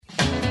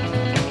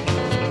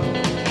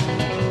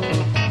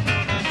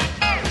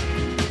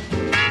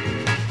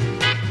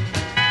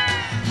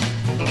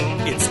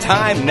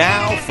time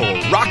now for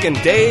Rockin'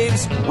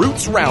 Dave's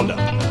Roots Roundup,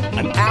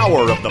 an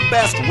hour of the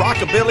best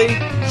rockabilly,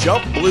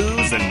 jump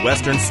blues, and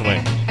western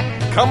swing.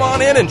 Come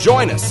on in and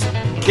join us.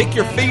 Kick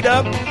your feet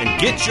up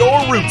and get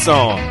your roots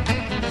on.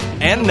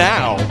 And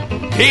now,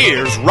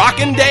 here's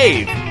Rockin'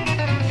 Dave.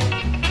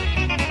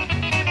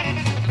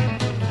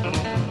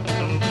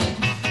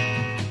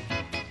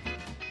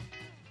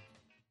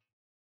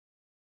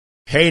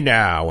 Hey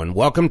now, and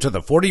welcome to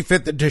the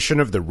 45th edition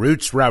of the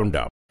Roots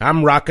Roundup.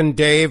 I'm Rockin'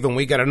 Dave, and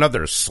we got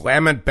another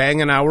slammin'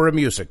 bangin' hour of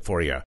music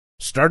for you.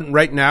 Starting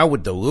right now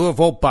with the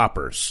Louisville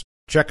Boppers.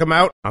 Check them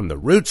out on the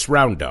Roots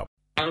Roundup.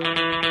 Yeah,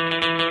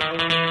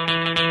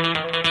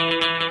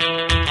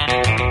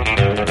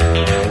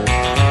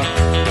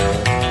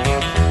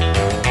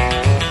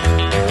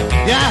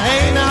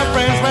 hey now,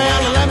 friends,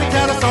 well, let me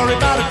tell a story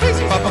about a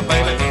crazy papa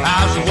baby.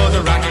 How she was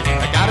a rocket.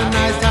 I got a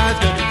nice eyes,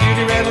 got the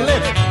cutie red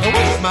lips. And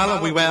when she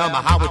smiled, we well,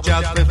 my heart was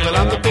just flipped. Well,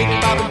 I'm the big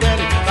papa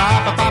daddy,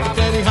 papa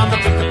daddy, I'm the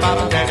big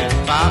papa daddy,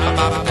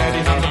 papa daddy,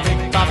 I'm the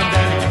big papa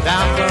daddy,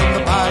 down from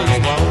the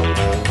bayou wall.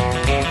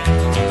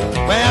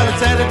 Well, it's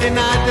Saturday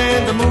night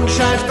and the moon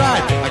shines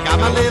bright. I got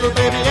my little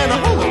baby and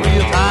I hold her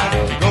real tight.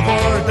 We go for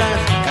a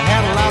dance, I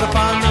had a lot of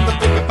fun. I'm the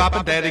big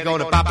papa daddy,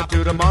 gonna pop it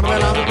to the morning.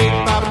 Well, I'm the big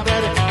papa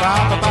daddy,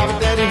 papa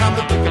daddy, I'm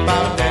the big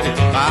papa daddy,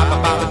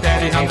 papa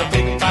daddy, I'm the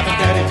big papa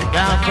daddy,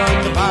 down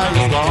from the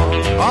bayou wall.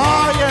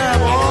 Oh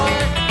yeah, boy.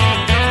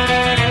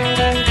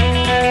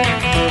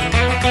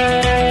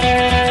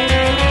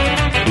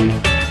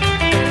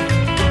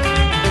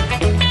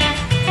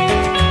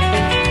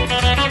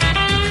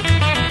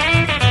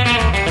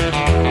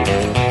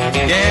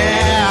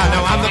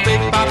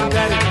 Papa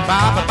daddy,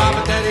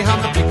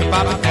 I'm the big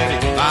papa daddy,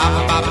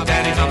 papa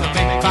daddy, I'm the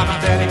big papa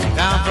daddy,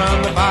 down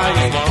from the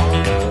bayou wall.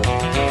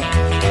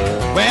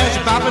 Well, she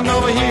popping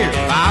over here,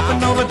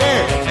 popping over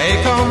there.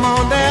 Hey, come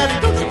on, daddy,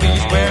 don't you be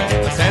square.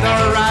 I said,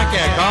 all right,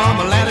 yeah, come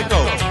on, let it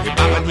go. You're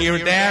popping here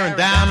and there and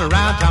down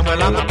around town.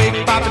 Well, I'm the big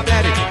papa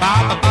daddy,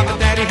 papa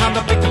daddy, I'm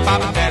the big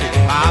papa daddy,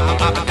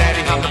 papa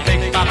daddy, I'm the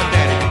big papa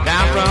daddy,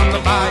 down from the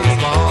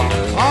bayou wall.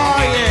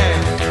 Oh yeah.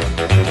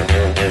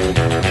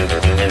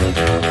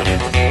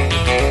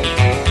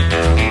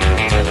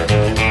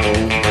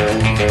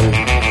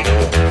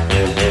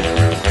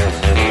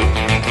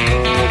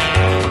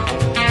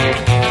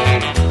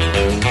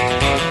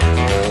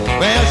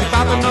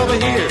 Over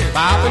here,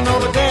 popping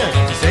over there.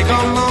 She say,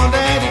 come on,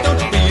 daddy, don't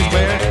you be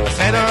square. I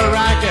said, all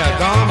right, yeah,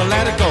 come on,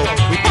 let it go.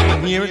 We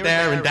popping here and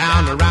there and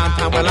down around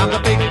town. Well, I'm the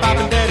big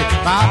papa daddy,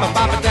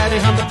 papa daddy,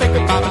 I'm the big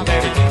papa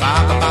daddy,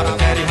 papa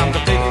daddy, I'm the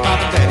big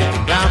papa daddy,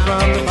 down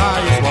from the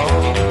bayou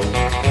wall.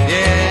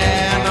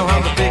 Yeah, I know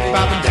I'm the big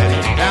papa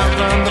daddy, down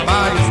from the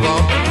bayou wall.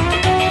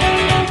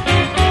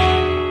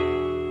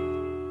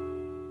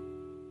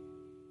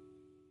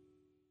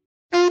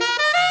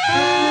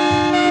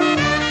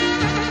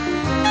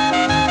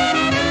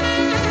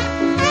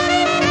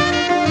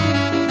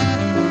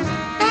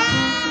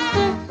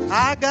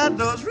 I got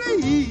those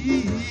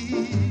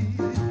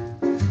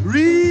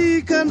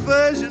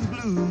reconversion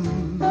blues.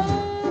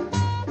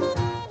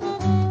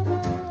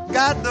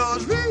 Got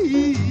those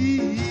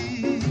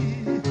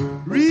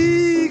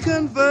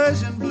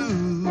reconversion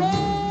blues.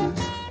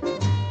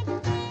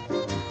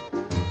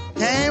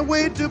 Can't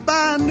wait to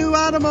buy a new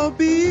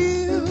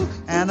automobile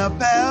and a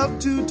pair of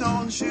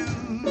two-tone shoes.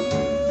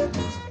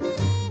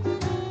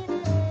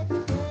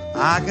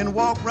 I can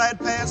walk right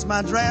past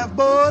my draft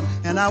board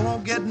and I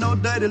won't get no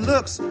dirty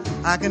looks.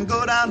 I can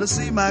go down to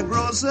see my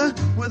grocer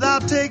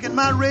without taking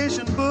my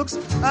ration books.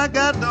 I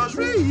got those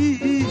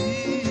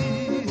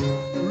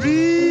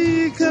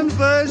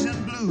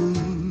reconversion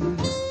blues.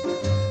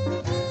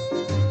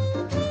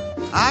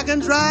 I can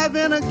drive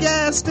in a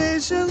gas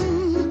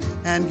station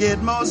and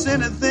get most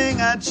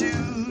anything I choose.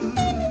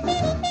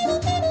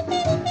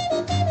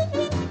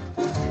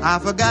 I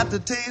forgot the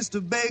taste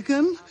of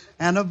bacon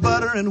and of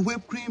butter and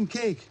whipped cream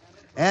cake.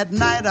 At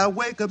night I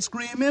wake up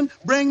screaming,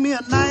 bring me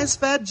a nice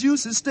fat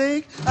juicy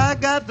steak. I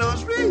got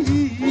those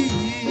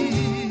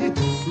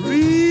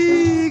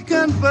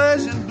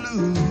reconversion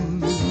blues.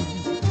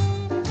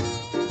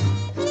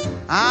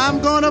 I'm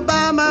gonna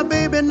buy my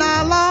baby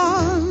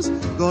nylons,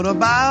 gonna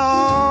buy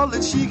all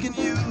that she can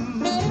use.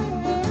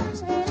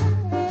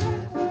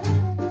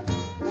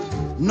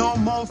 No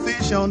more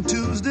fish on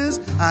Tuesdays,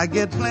 I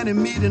get plenty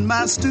meat in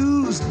my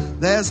stews.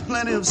 There's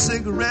plenty of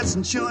cigarettes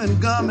and chewing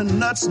gum and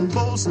nuts and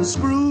bolts and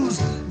screws.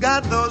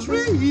 Got those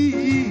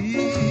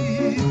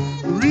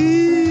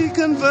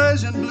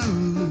reconversion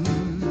blues.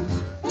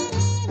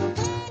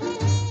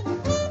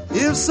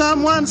 If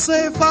someone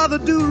say father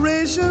do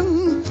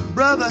ration,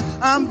 brother,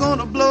 I'm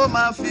gonna blow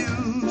my fuse.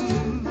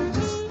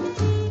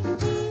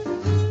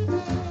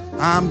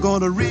 I'm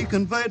gonna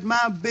reconvert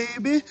my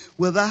baby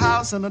with a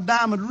house and a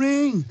diamond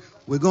ring.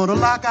 We're gonna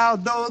lock our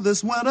door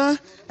this winter,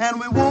 and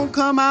we won't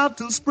come out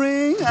till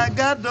spring. I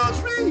got those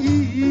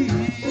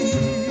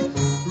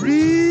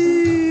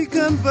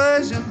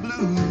reconversion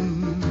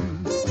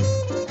blues.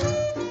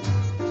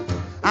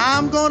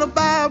 I'm gonna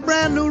buy a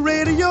brand new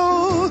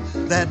radio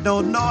that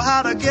don't know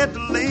how to get the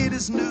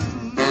latest news.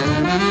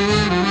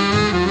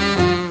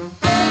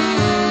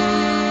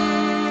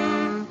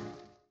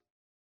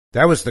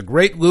 That was the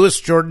great Louis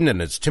Jordan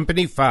and his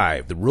Timpani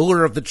 5, the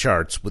ruler of the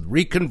charts, with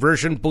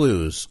Reconversion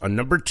Blues, a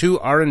number 2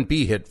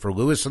 R&B hit for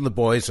Louis and the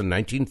Boys in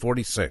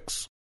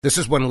 1946. This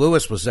is when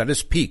Louis was at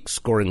his peak,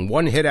 scoring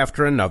one hit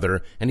after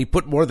another, and he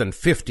put more than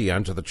 50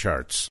 onto the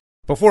charts.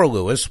 Before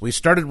Louis, we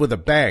started with a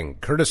bang,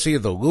 courtesy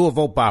of the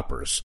Louisville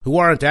Boppers, who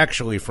aren't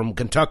actually from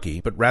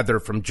Kentucky, but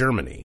rather from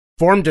Germany.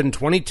 Formed in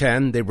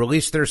 2010, they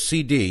released their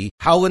CD,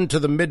 Howlin' to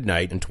the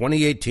Midnight, in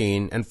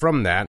 2018, and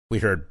from that, we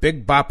heard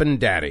Big Boppin'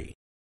 Daddy.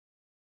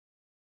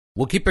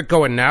 We'll keep it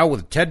going now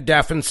with Ted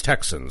Daffin's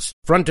Texans,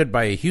 fronted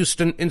by a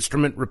Houston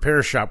instrument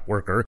repair shop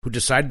worker who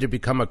decided to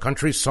become a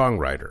country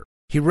songwriter.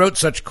 He wrote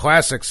such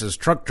classics as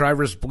Truck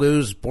Driver's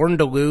Blues, Born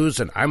to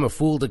Lose, and I'm a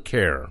Fool to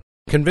Care.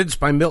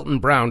 Convinced by Milton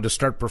Brown to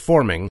start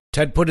performing,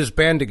 Ted put his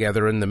band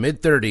together in the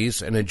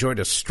mid-30s and enjoyed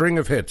a string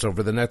of hits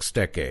over the next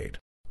decade.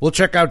 We'll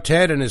check out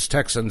Ted and his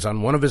Texans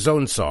on one of his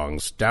own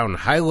songs, Down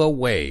High-Low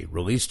Way,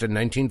 released in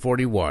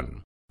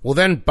 1941. We'll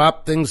then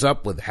bop things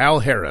up with Hal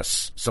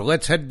Harris, so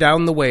let's head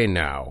down the way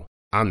now,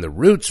 on the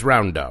Roots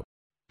Roundup.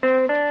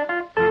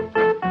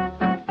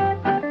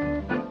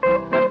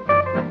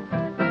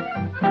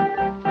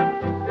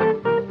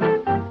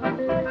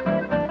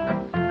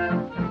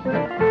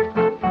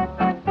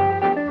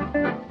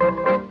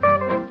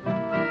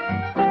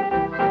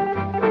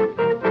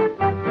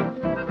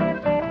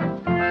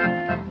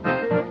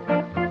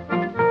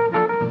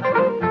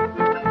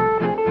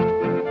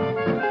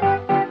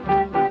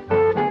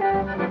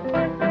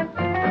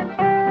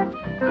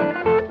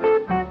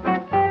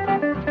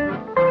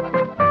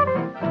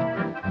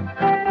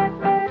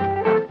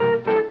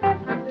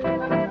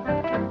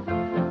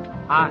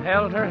 I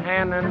held her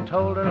hand and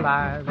told her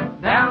lies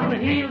down the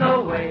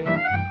Hilo way.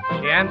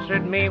 She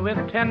answered me with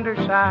tender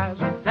sighs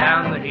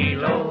down the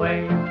Hilo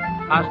way.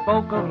 I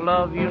spoke of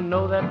love, you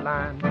know that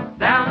line,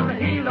 down the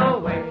Hilo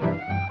way.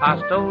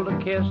 I stole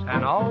a kiss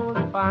and all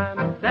was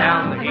fine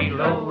down the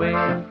Hilo way.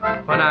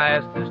 When I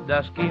asked this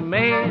dusky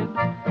maid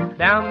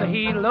down the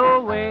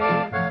Hilo way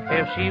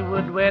if she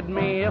would wed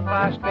me if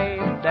I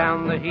stayed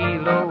down the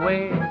Hilo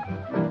way,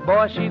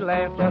 boy, she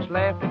laughed, just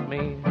laughed at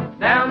me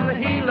down the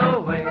Hilo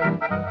way.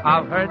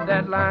 I've heard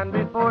that line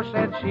before,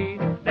 said she,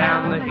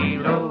 down the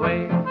Hilo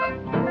way.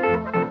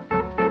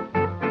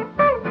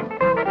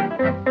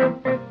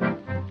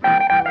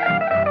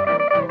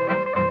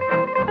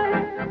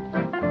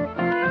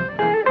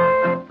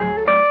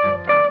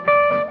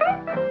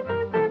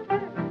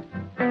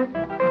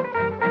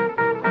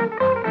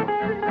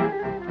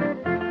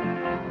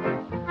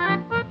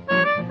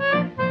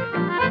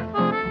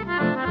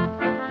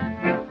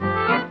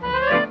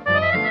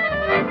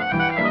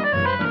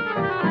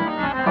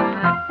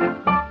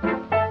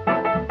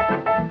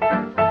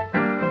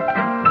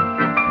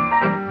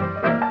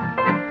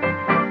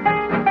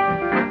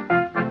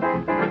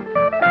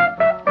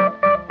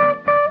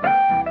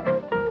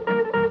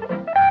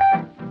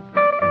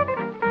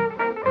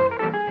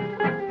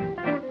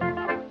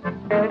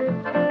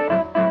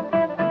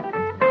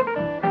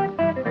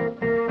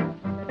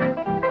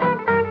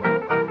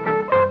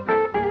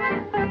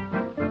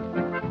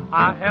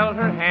 I held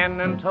her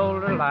hand and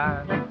told her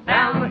lies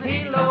down the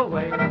Hilo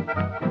way.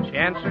 She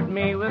answered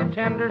me with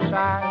tender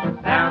sighs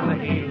down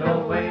the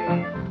Hilo way.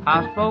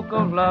 I spoke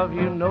of love,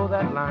 you know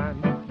that line,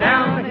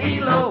 down the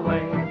Hilo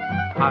way.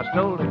 I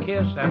stole a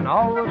kiss and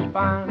all was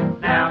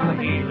fine down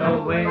the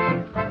Hilo way.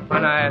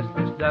 When I asked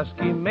this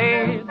dusky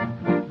maid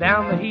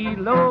down the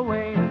Hilo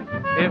way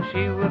if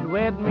she would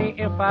wed me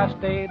if I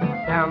stayed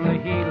down the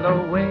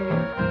Hilo way,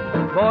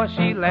 boy,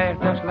 she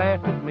laughed, just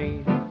laughed at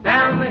me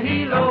down the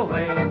Hilo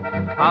way.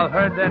 I've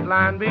heard that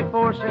line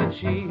before, said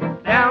she,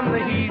 down the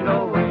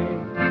Hilo way.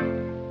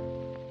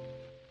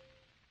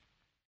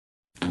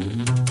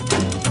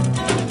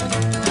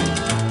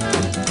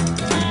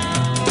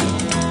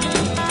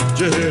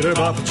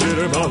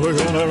 Jitter-bop, we're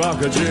gonna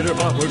rock a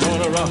jitter-bop, we're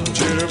gonna rock a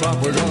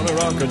jitter-bop, we're gonna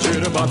rock a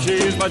jitter-bop.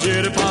 She's my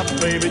jitter-pop,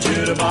 baby,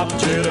 jitter-bop,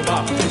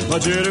 jitter-bop. My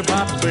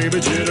jitter-pop, baby,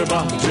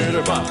 jitter-bop,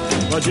 jitter-bop.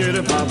 My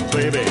jitter-pop,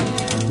 baby.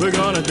 We're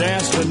gonna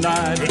dance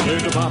tonight,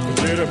 jitter-bop,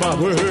 jitter-bop.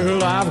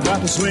 Well, I've got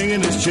the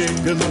swingin'est chick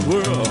in the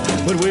world.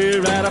 When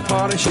we're at a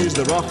party, she's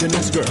the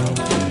rockin'est girl.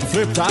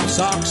 Flip-top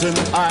socks and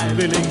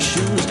Ivy League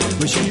shoes.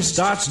 When she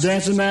starts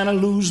dancing, man, I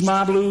lose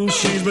my blues.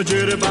 She's my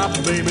jitter-bop,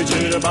 baby,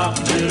 jitter-bop,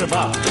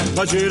 jitter-bop.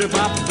 My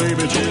jitter-bop,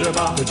 baby,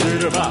 jitter-bop,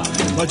 jitter-bop.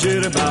 My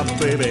jitter-bop,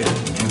 baby.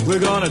 We're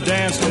gonna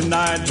dance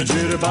tonight,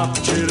 jitter-bop,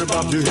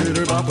 jitter-bop,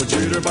 jitter-bop,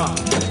 jitter-bop.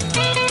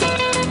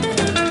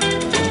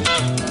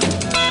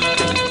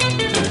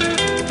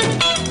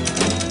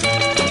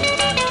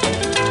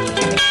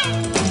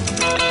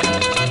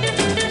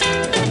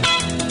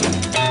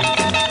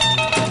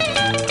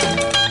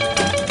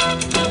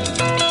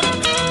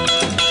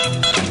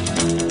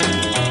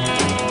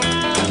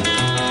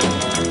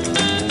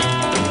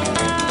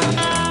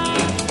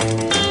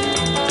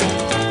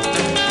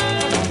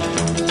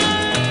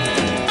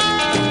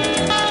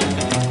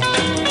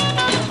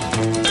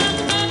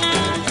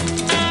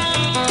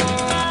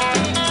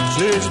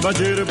 my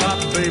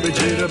jitter-bop, baby,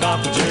 jitter-bop,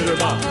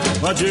 jitter-bop.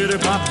 My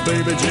jitter-bop,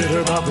 baby,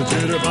 jitter-bop,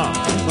 jitter-bop.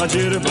 My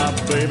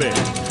jitter-bop, baby.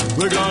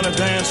 We're gonna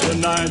dance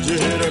tonight,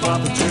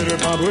 jitter-bop,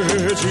 jitter-bop.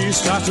 When she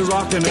starts to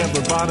rock and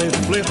everybody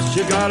flips.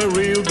 She got a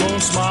real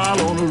gold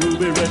smile on her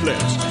ruby red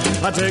lips.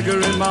 I take her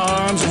in my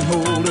arms and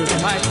hold her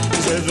tight.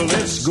 She says,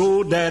 let's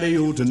go,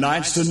 daddy-o,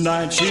 tonight's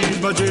tonight.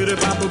 She's my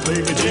jitter-bop,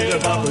 baby,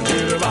 jitter-bop,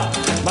 jitter-bop.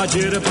 My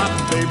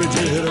jitter-bop, baby,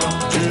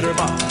 jitter-bop,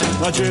 jitter-bop.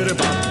 My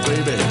jitter-bop,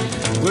 baby.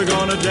 We're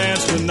gonna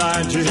dance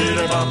tonight,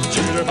 jitter-bop,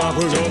 jitter-bop.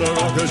 We're gonna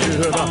rock a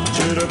jitter-bop,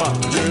 jitter-bop,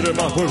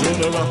 jitter-bop. We're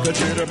gonna rock a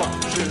jitter-bop,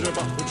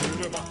 jitter-bop,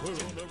 jitter-bop.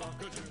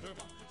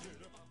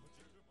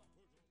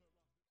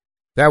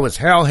 That was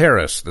Hal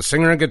Harris, the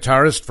singer and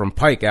guitarist from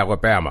Pike,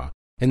 Alabama.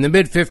 In the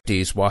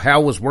mid-50s, while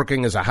Hal was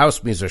working as a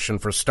house musician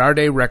for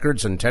Starday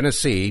Records in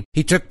Tennessee,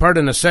 he took part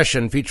in a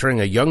session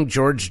featuring a young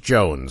George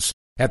Jones.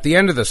 At the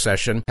end of the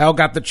session, Hal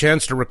got the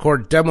chance to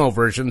record demo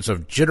versions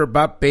of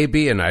Jitterbop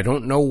Baby and I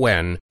Don't Know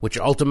When, which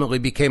ultimately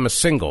became a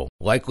single,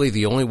 likely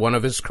the only one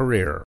of his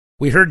career.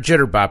 We heard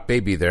Jitterbop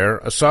Baby there,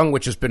 a song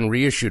which has been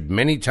reissued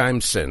many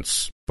times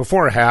since.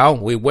 Before Hal,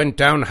 we went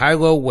down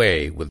High-Low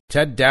Way with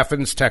Ted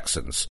Daffin's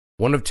Texans,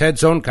 one of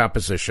Ted's own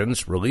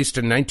compositions, released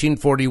in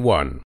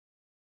 1941.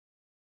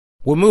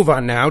 We'll move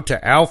on now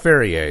to Al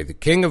Ferrier, the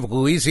king of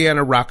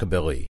Louisiana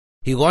rockabilly.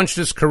 He launched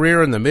his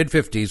career in the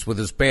mid-50s with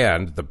his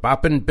band, the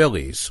Boppin'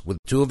 Billies, with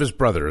two of his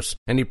brothers,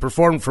 and he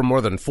performed for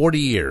more than 40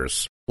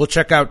 years. We'll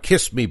check out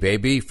Kiss Me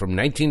Baby from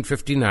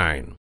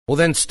 1959. We'll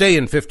then stay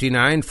in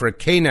 59 for a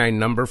K9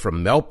 number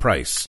from Mel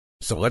Price.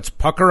 So let's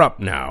pucker up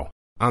now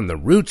on the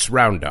Roots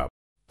Roundup.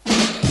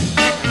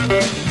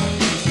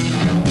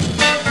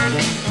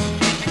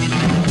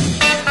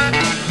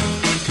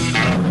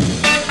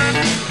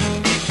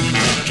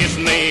 Kiss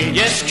me,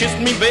 yes, kiss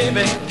me,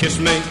 baby, kiss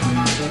me.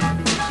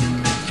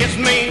 Kiss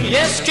me,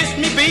 yes, kiss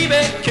me,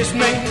 baby, kiss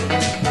me.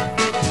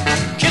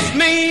 Kiss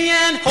me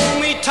and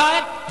hold me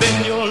tight,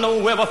 then you'll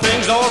know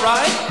everything's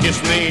alright.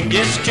 Kiss me,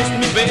 yes, kiss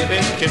me, baby,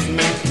 kiss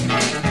me.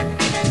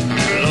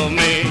 Love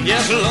me,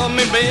 yes, love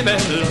me, baby,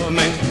 love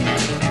me.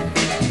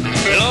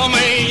 Love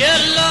me, yes,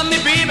 love me,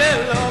 baby,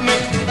 love me.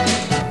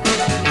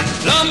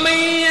 Love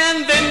me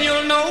and then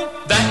you'll know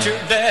that your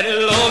daddy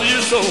loves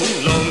you so.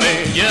 Love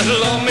me, yes,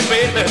 love me,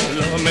 baby,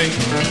 love me.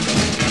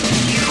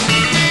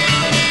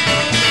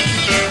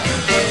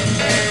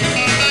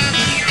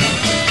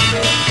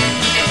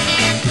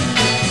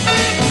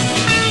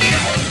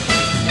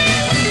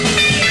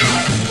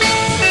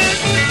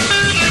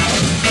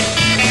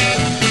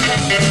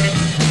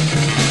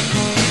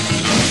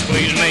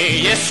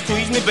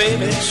 Squeeze me,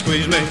 baby,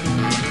 squeeze me.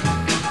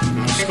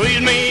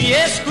 Squeeze me,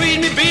 yes, squeeze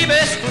me, baby,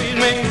 squeeze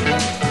me.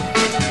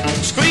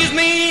 Squeeze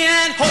me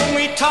and hold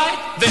me tight,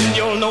 then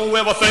you'll know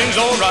everything's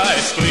alright.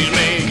 Squeeze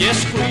me, yes,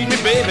 squeeze me,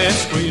 baby,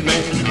 squeeze me.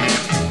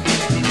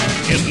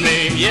 Kiss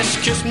me, yes,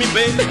 kiss me,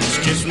 baby,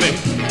 kiss me.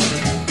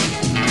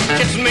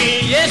 Kiss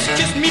me, yes,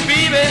 kiss me,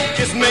 baby,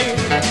 kiss me.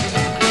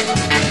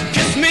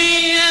 Kiss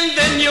me and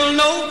then you'll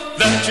know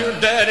that your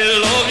daddy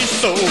loves you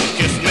so.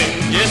 Kiss me,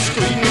 yes,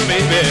 squeeze me,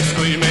 baby,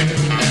 squeeze me.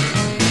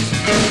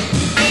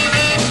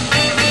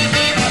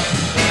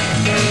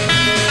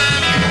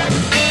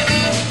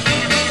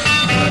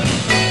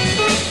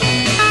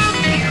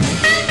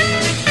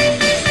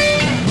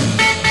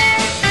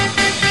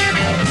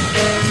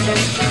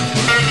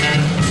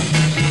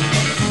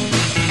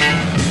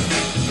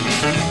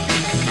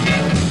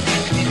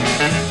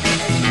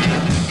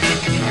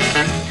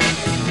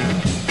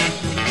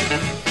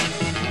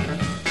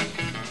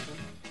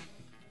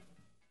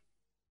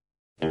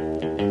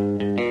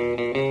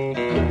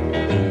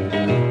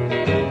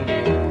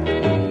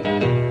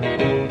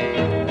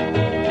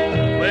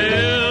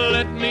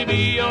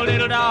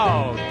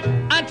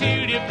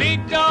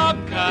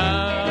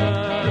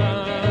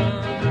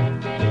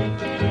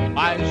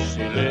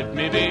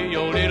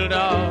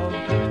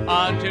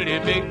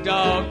 Big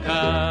dog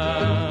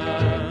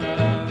comes,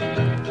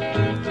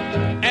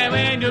 and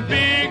when your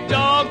big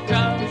dog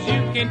comes,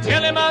 you can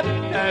tell him up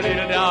that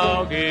little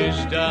dog is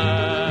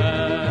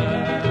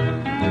done.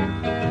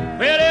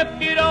 Well,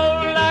 if you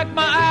don't like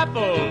my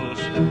apples,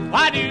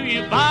 why do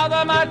you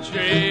bother my trail?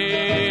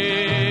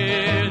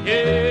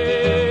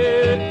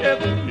 Yeah,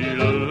 if you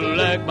don't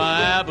like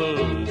my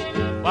apples,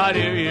 why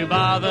do you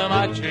bother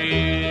my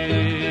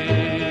trail?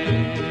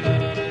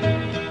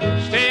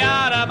 Stay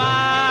out of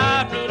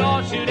my fruit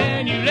orchard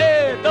and you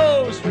let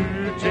those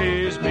fruit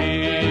trees be.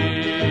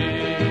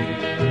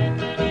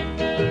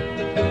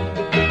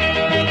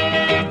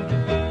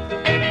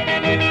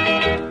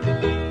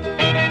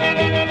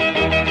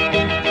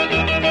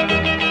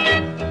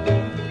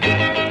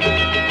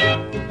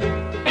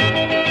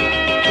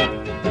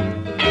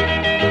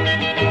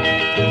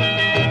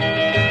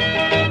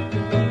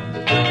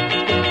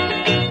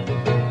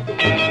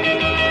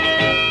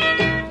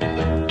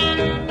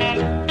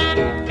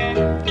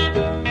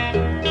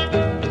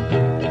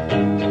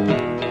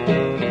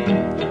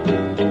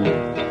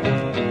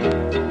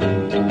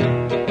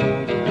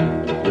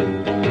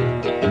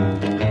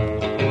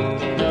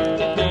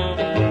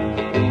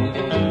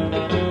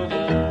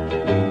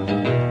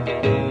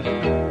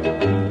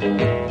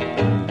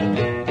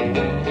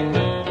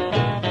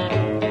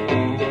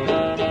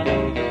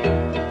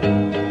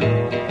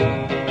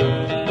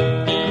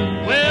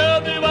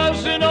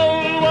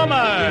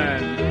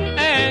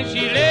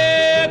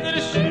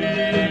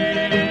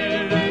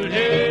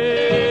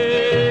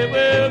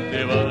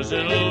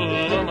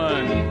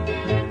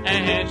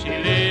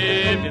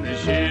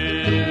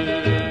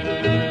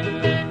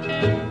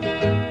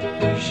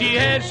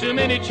 had so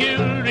many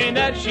children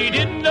that she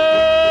didn't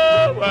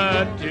know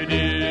what to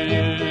do.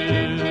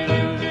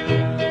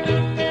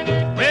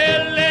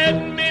 Well, let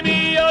me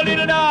be your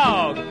little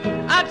dog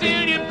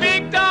until your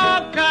big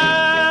dog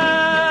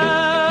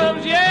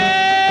comes.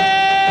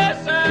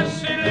 Yes, I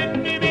said let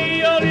me be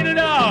your little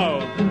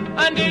dog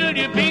until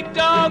your big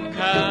dog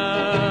comes.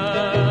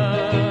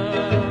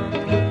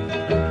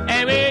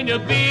 And when your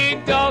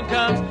big dog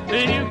comes,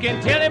 then you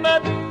can tell him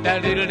what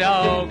that little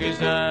dog is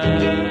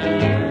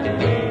done.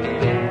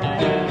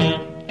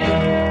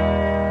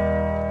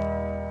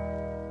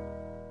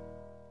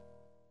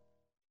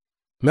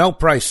 Mel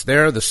Price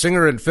there, the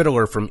singer and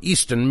fiddler from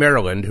Easton,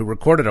 Maryland, who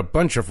recorded a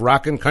bunch of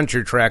rock and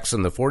country tracks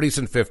in the 40s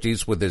and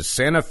 50s with his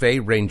Santa Fe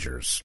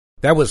Rangers.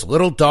 That was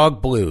Little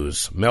Dog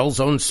Blues,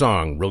 Mel's own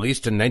song,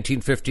 released in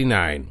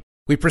 1959.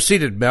 We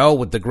preceded Mel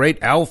with the great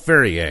Al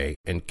Ferrier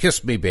and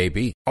Kiss Me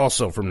Baby,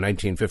 also from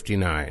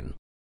 1959.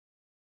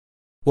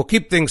 We'll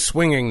keep things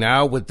swinging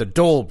now with the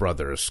Dole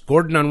Brothers,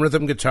 Gordon on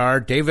rhythm guitar,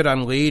 David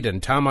on lead,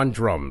 and Tom on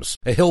drums,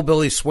 a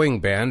hillbilly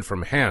swing band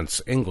from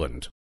Hants,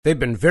 England. They've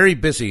been very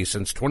busy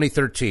since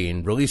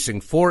 2013,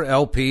 releasing 4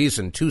 LPs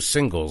and 2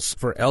 singles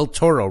for El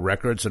Toro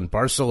Records in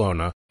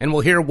Barcelona, and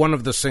we'll hear one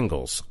of the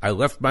singles, I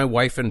Left My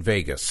Wife in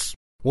Vegas.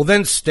 We'll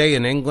then stay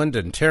in England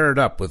and tear it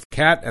up with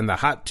Cat and the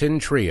Hot Tin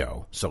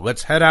Trio, so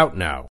let's head out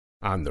now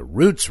on the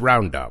Roots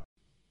Roundup.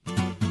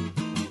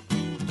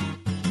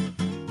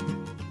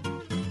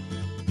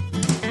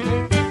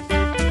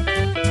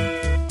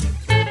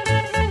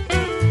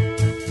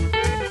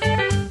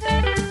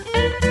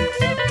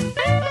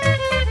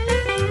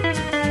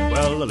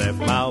 I left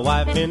my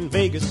wife in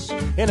Vegas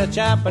in a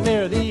chopper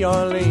near the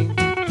Orleans.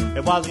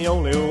 It was the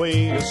only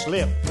way to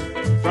slip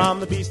from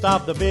the beast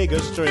of the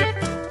Vegas Strip.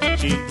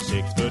 She's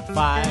 6'5",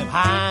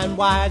 high and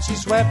wide. She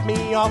swept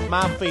me off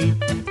my feet.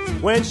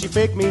 When she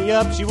picked me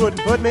up, she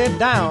wouldn't put me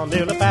down. The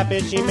little fat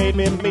bitch she made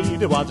me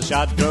meet. It was a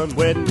shotgun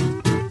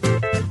wedding.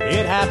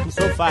 It happened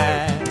so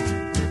fast.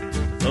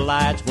 The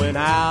lights went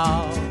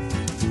out.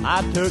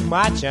 I took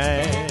my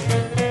chance.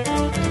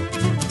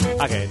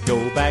 I can't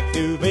go back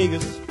to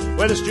Vegas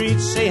where the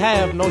streets say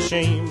have no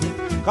shame.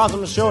 'Cause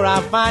I'm sure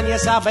I'll find,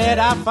 yes, I bet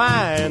I'll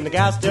find the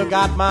guy still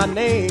got my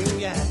name,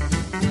 yeah.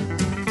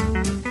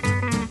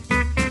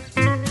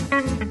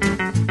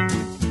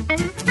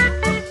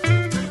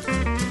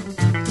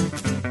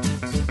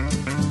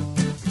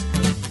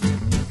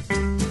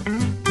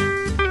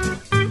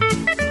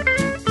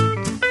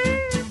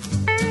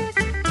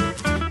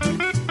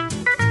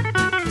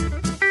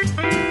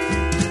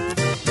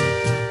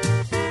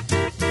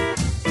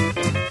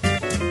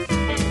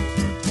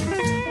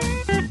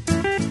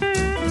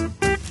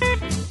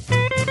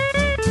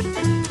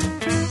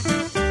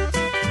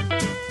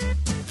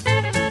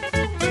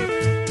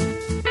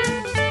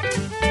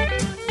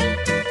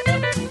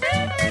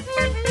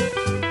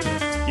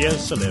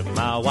 Yes, I left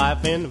my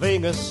wife in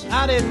Vegas.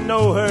 I didn't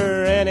know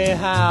her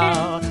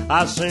anyhow.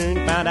 I soon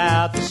found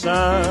out the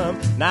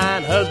some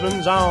 9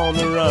 husbands on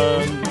the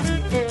run.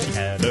 She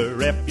had a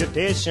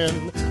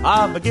reputation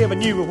of giving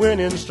you a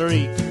winning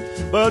streak.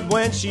 But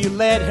when she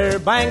let her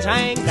bangs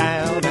hang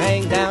down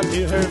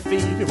to her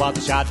feet, it was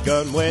a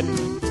shotgun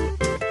wedding.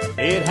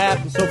 It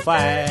happened so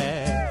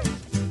fast.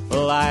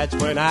 The lights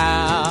went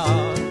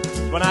out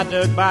when I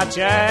took my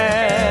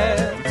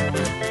chance.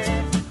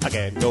 I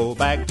can't go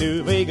back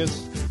to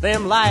Vegas.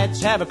 Them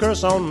lights have a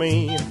curse on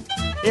me.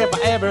 If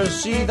I ever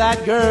see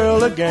that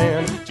girl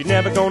again, she's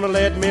never gonna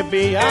let me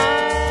be.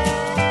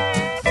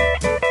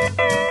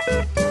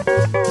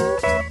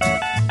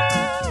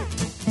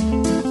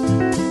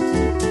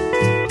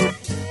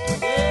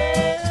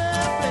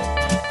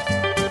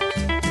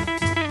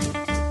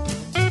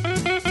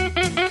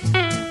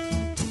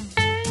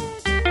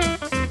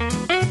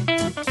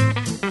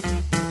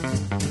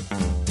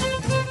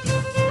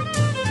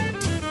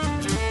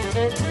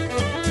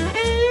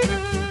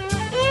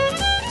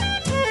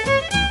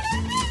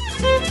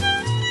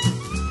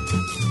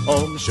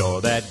 Oh, I'm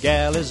sure that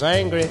gal is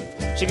angry.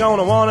 She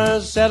gonna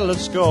wanna settle a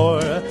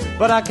score.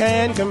 But I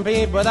can't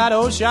compete with that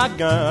old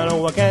shotgun.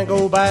 Oh, I can't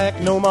go back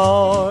no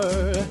more.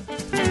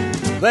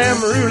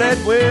 Them roulette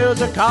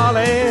wheels are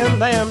calling.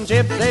 Them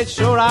chips, they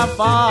sure are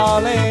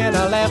falling.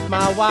 I left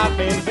my wife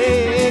in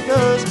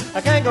Vegas.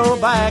 I can't go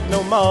back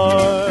no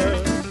more.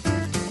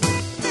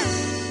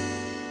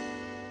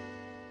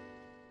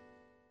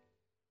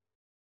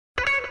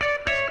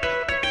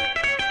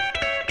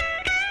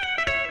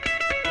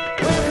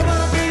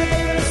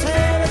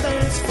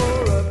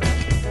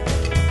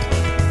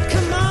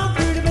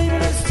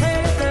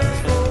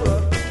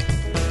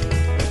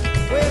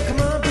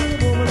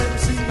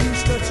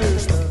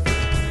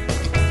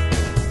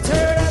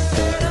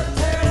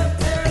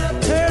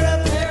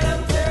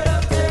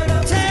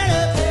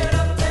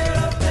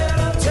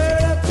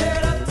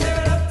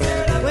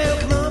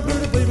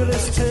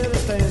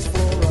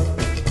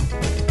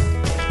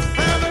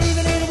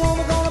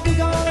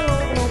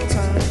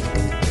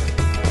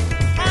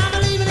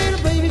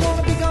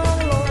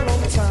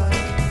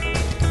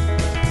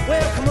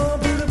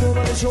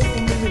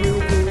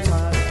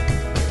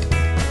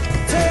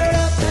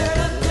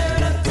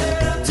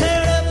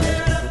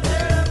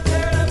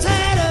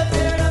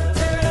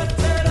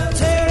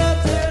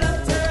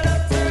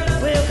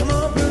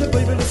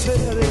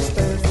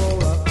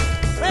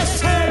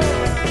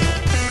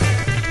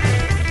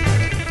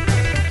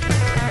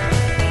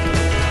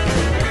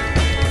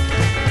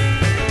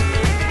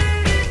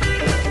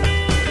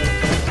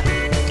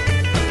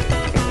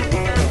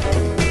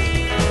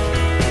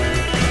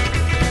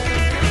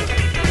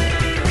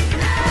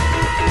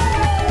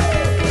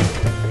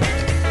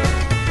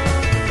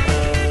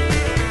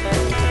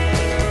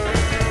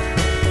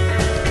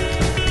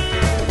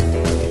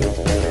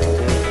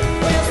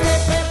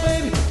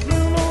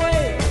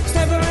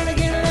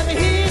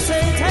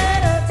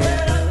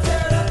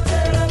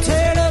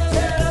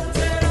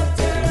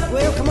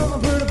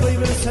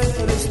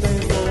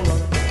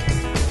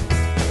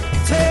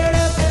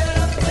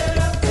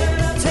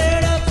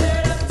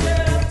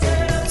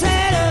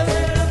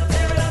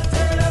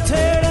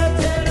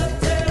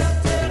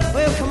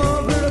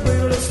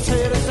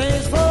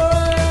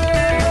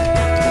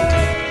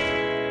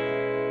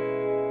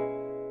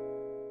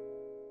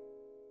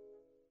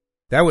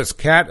 That was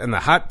Cat and the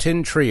Hot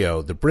Tin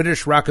Trio, the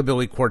British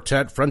rockabilly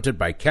quartet fronted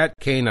by Cat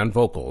Kane on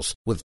vocals,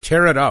 with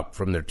Tear It Up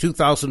from their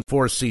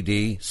 2004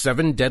 CD,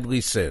 Seven Deadly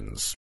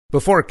Sins.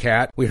 Before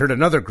Cat, we heard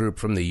another group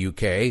from the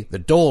UK,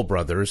 the Dole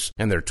Brothers,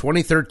 and their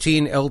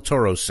 2013 El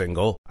Toro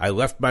single, I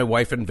Left My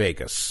Wife in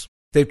Vegas.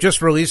 They've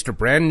just released a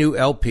brand new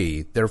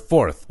LP, their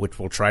fourth, which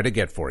we'll try to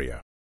get for you.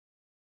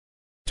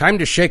 Time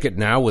to shake it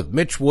now with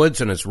Mitch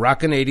Woods and his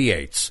Rockin'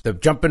 88s, the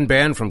jumpin'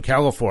 band from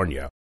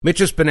California. Mitch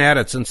has been at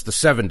it since the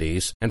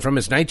 70s, and from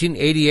his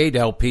 1988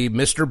 LP,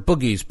 Mr.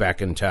 Boogie's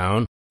Back in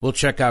Town, we'll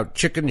check out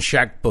Chicken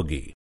Shack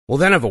Boogie. We'll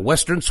then have a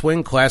Western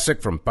Swing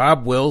classic from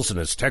Bob Wills and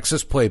his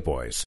Texas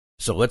Playboys.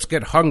 So let's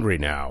get hungry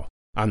now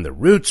on the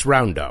Roots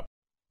Roundup.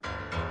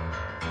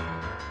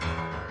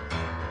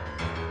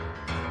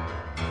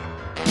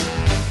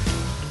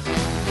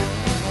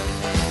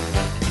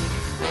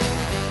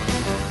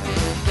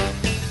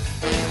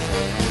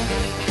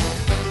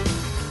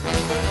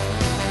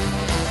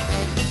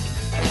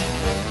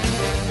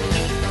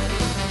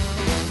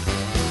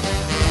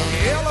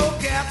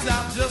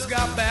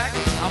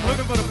 I'm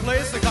looking for the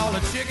place they call a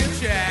Chicken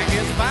Shack.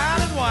 It's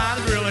fine and wine,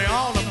 it's really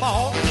on the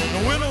ball.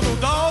 No windows, no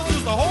doors,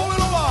 just a hole in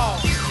the wall.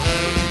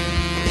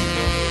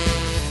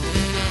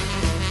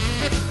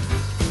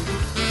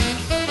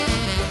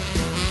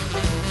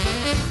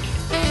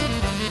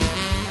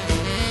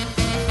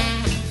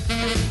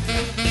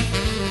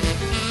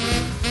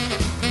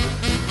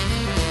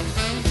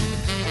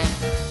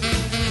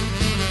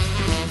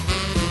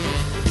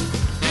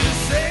 Did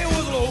say it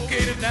was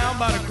located down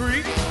by the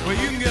creek, where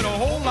you can get a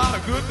whole lot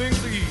of good things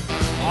to eat.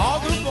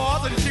 All good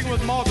bars and the chicken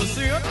with more to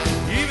sin.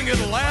 You even get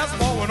the last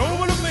ball went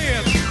over the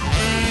men.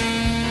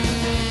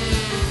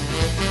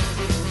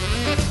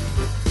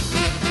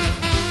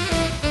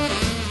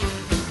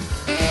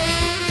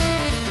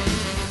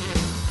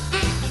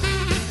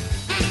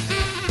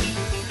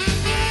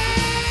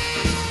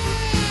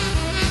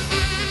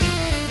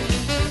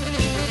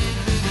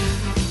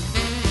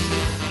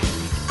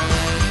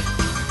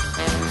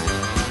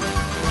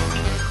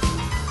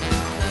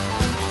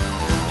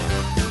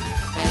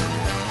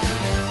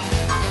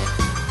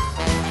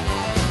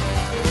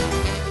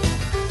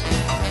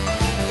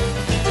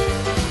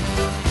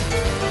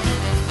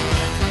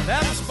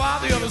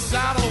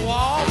 Side of the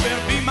wall,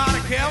 better be mighty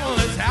careful,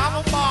 let's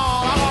have a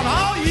ball. I want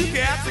all you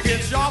cats to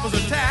get sharp as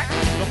a tack.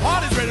 The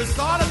party's ready to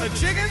start at the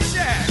Chicken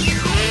Shack.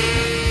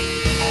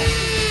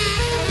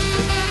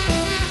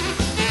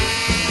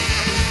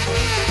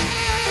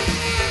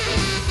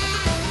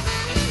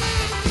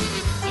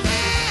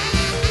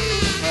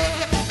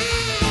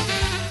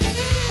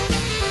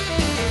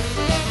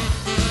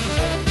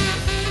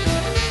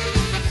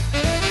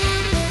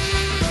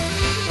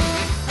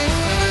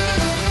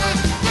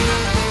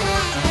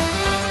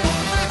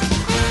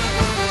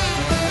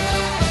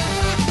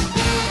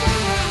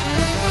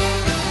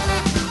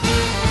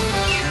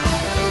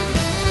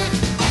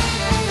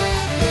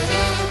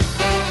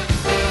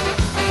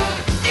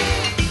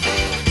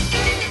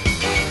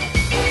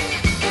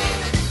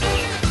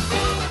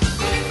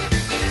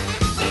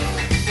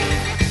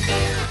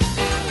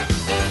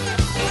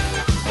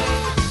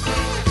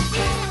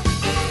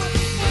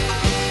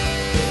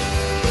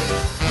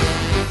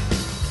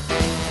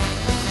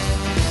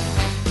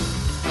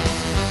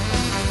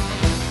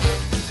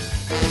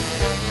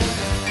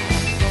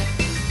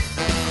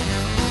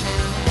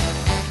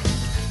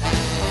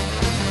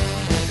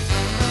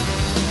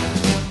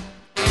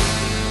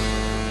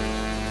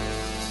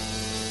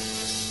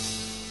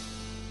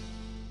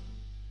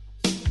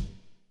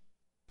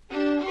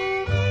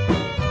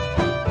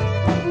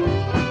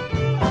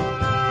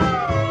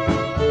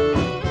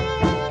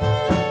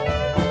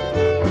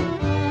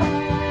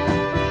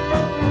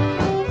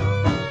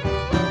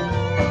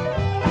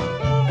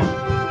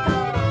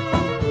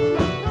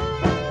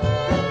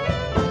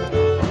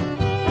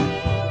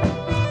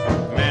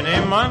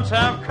 Months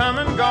have come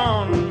and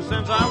gone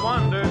since I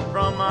wandered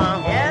from my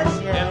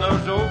home in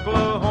those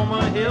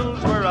Oklahoma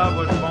hills where I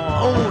was born.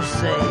 Oh,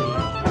 say.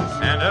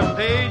 And a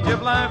page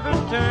of life has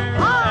turned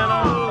and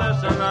a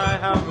lesson I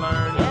have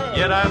learned.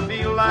 Yet I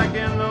feel like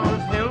in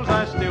those hills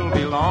I still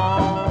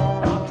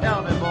belong.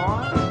 Tell me,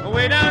 boy.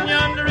 Way down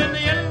yonder in the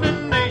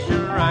Indian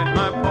Nation, ride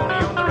my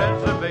pony on the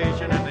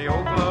reservation in the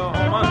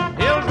Oklahoma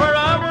hills where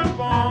I was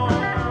born.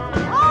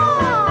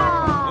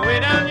 Way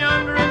down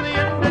yonder in the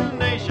Indian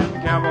Nation,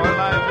 cowboy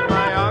life is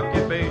my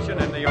occupation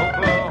in the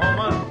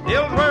Oklahoma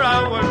hills where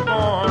I was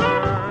born.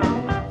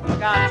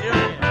 Look out,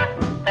 Junior.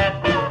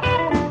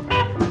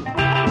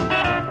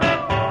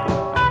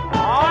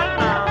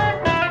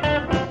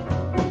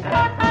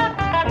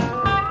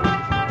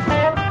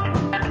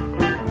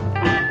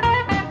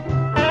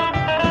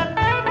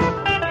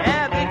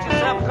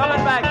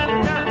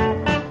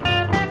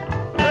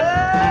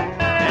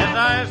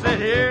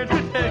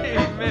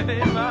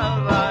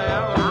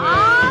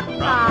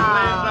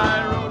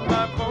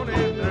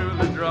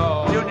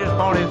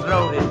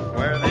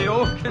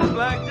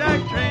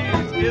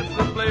 It's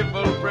the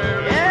playful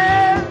prairie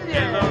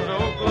in those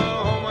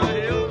Oklahoma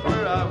hills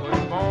where I was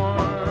born.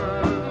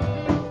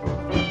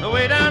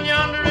 Way down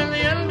yonder in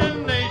the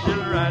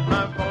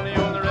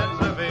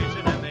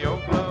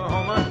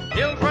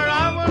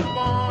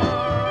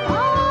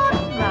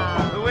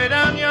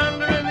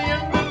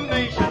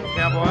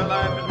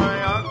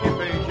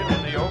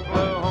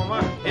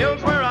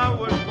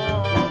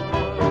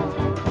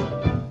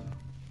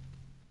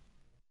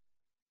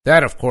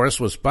That, of course,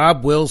 was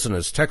Bob Wills and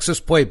his Texas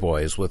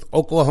Playboys with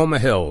Oklahoma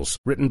Hills,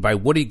 written by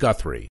Woody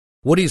Guthrie.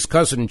 Woody's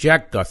cousin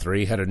Jack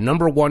Guthrie had a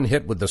 #1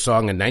 hit with the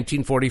song in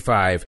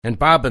 1945, and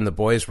Bob and the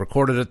boys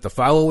recorded it the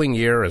following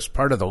year as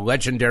part of the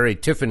legendary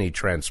Tiffany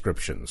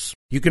transcriptions.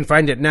 You can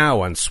find it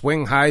now on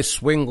Swing High,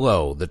 Swing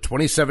Low, the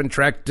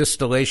 27-track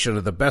distillation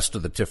of the best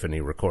of the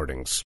Tiffany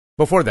recordings.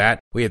 Before that,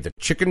 we had the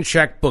Chicken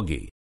Shack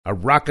Boogie, a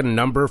rockin'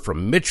 number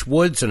from Mitch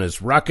Woods and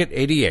his Rocket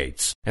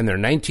 88s, and their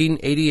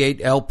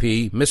 1988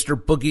 LP,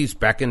 Mr. Boogie's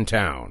Back in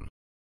Town.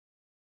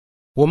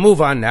 We'll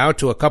move on now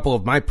to a couple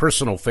of my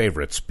personal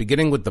favorites,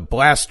 beginning with the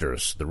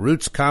Blasters, the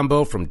Roots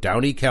combo from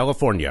Downey,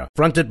 California,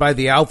 fronted by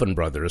the Alvin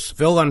Brothers,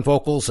 Phil on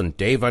vocals and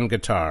Dave on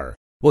guitar.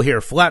 We'll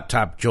hear Flat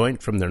Top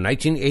Joint from their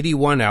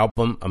 1981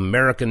 album,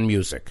 American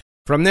Music.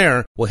 From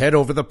there, we'll head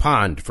over the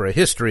pond for a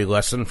history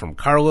lesson from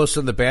Carlos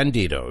and the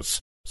Bandidos.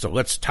 So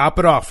let's top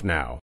it off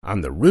now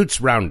on the Roots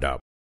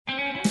Roundup.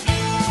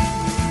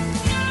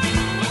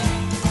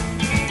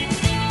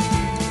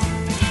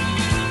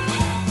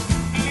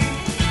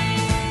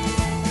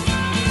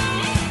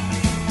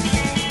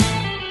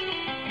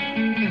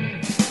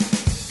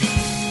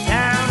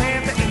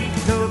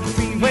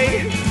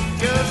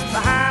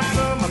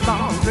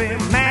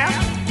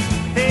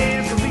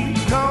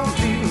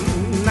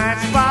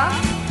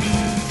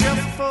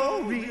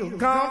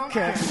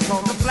 Catch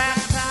on the flat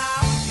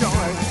top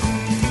joint,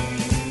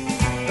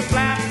 the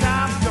flat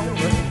top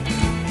joint.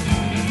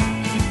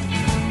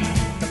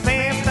 The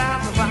band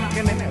stops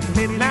rocking at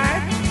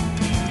midnight.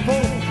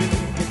 Oh,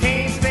 you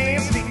can't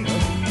stand still.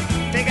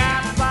 They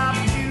got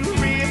barbecue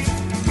ribs,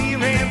 beer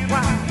and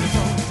wine.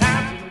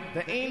 Sometimes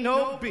there ain't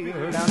no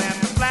beer down at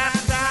the flat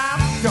top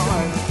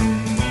joint.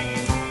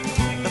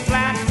 The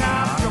flat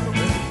top joint.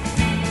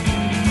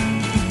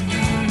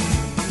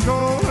 I'm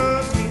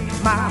gonna meet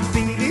my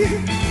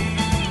baby.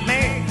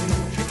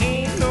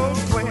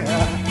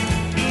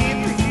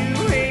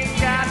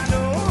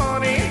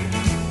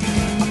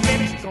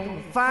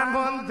 Find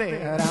one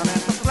there down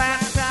at the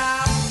flat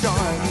top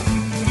joint.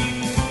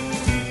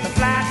 The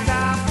flat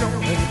top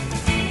joint.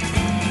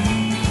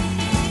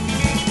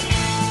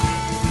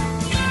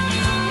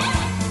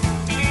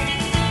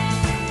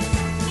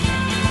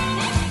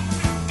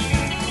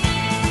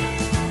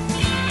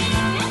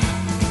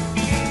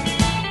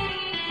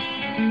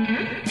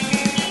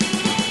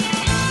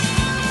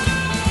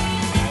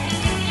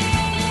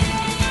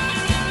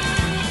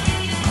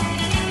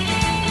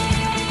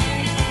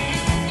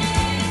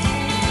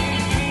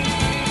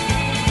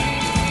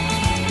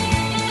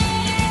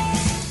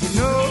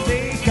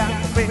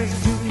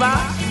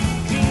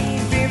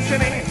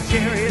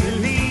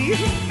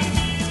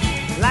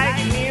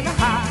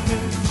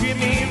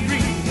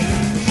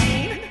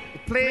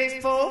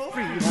 Plays for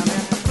free down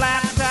at the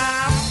flat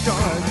top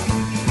joint.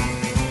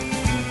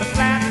 The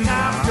flat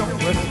top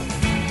joint.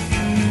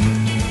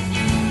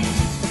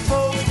 The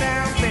folks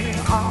down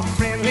there are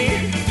friendly,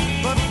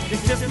 but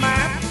it just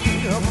might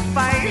be a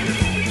fight.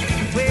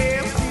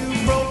 Well,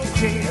 you broke the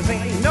chairs,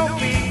 ain't no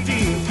big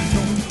deal.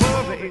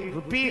 Don't worry,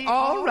 it'll be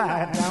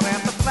alright down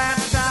at the flat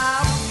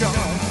top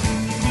joint.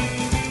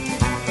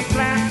 The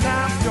flat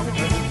top joint.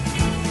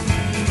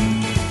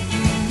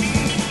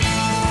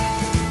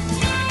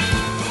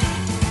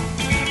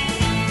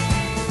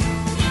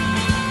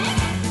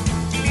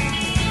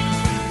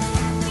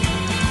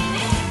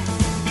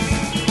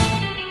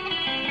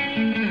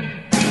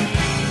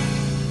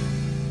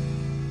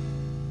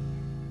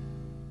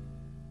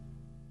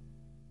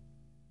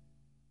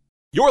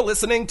 You're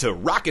listening to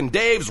Rockin'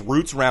 Dave's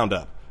Roots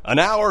Roundup, an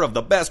hour of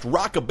the best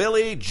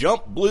rockabilly,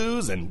 jump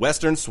blues, and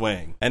western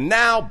swing. And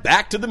now,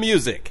 back to the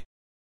music.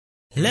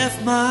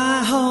 Left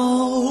my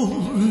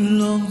home a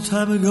long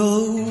time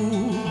ago.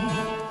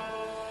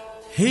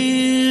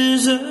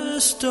 Here's a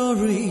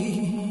story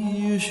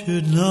you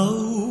should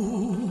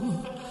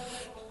know.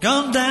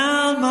 Gone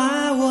down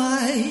my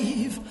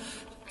wife,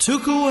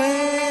 took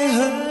away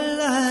her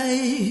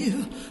life.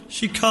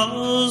 She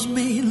caused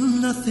me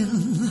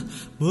nothing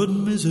but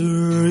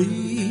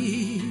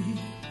misery.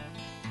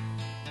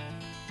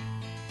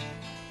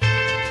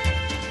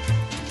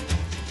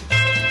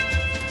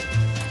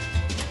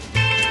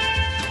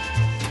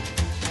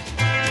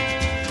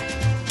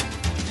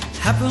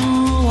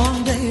 Happened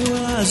one day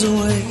while I was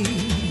away.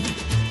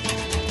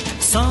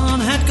 Sun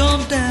had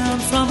gone down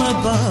from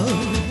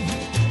above.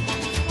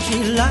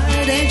 She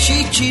lied and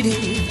she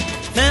cheated,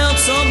 felt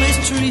so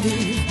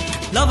mistreated.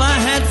 Love I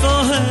had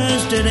for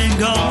her's dead and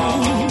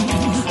gone.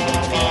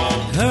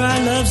 Her I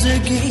loves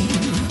again,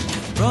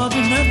 brought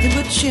me nothing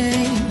but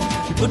shame.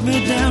 She put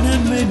me down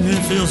and made me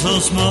feel so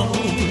small.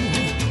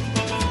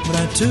 But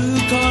I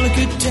took all I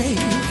could take,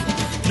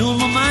 knew in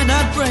my mind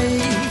I'd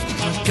break.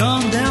 I've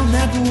gone down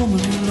that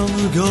woman long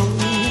ago.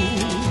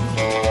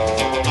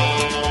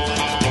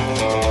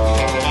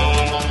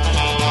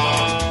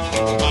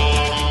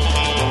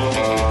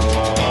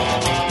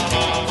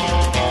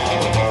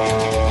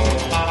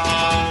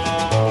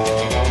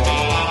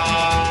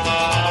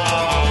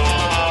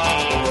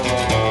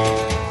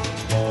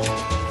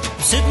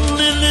 Sitting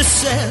in this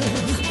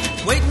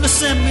cell, waiting to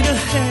send me to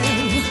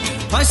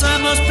hell. Price I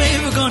must pay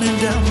for gunning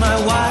down my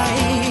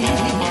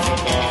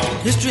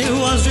wife. History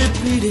was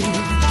repeated.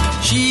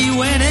 She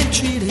went and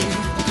cheated.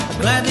 I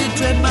gladly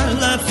trade my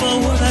life for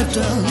what I've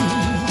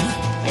done.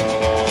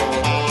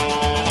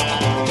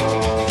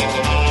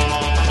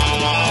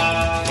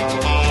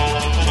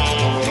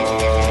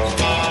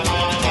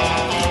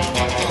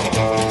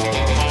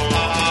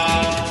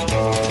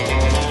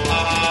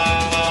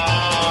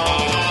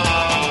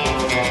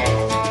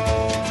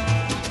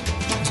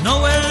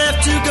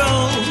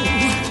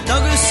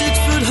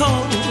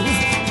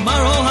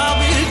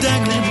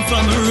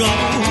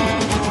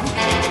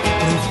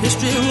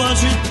 History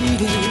was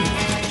repeated.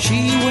 She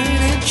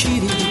went and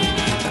cheated.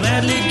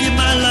 Gladly give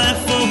my life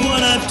for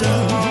what I've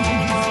done.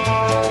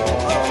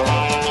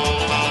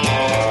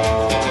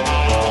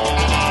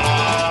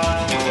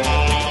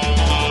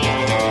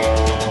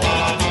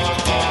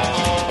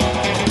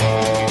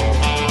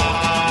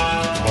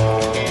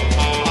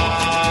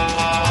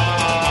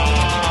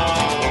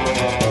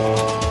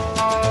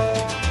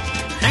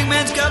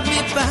 Hangman's got me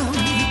bound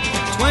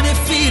 20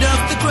 feet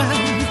off the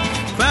ground.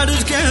 Crowd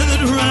is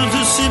gathered around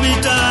to see me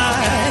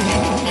die.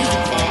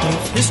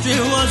 If history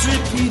was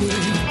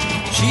repeated,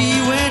 she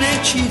went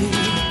and cheated.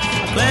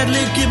 I'd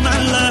gladly give my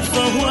life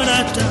for what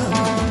I've done.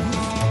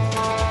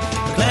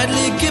 I'd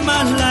gladly give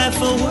my life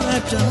for what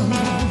I've done.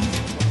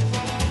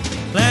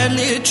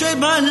 Gladly trade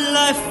my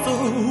life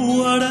for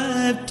what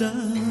I've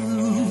done.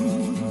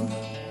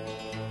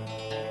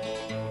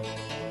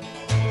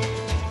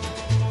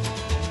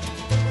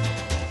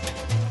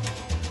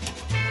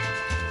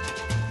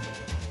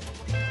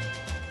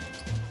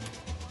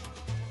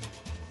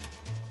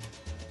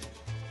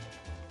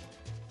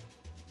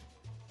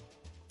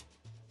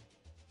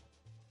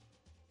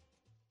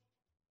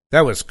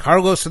 That was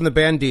Carlos and the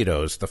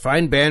Banditos, the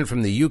fine band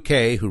from the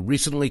UK who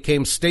recently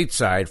came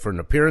stateside for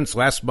an appearance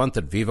last month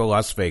at Viva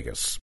Las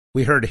Vegas.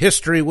 We heard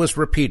History Was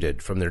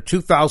Repeated from their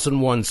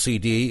 2001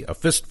 CD, A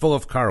Fistful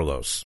of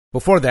Carlos.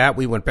 Before that,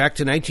 we went back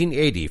to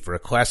 1980 for a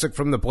classic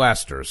from the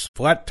Blasters,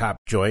 Flat Top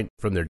Joint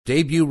from their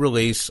debut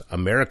release,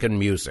 American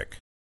Music.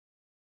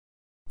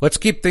 Let's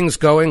keep things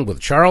going with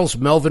Charles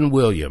Melvin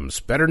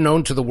Williams, better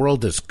known to the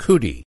world as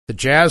Cootie, the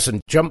jazz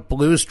and jump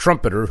blues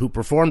trumpeter who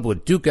performed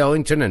with Duke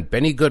Ellington and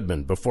Benny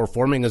Goodman before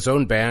forming his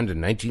own band in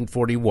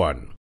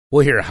 1941.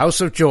 We'll hear House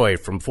of Joy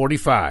from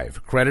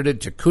 45,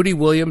 credited to Cootie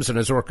Williams and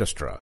his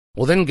orchestra.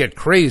 We'll then get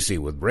crazy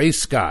with Ray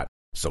Scott,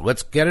 so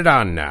let's get it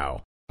on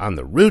now, on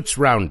the Roots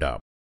Roundup.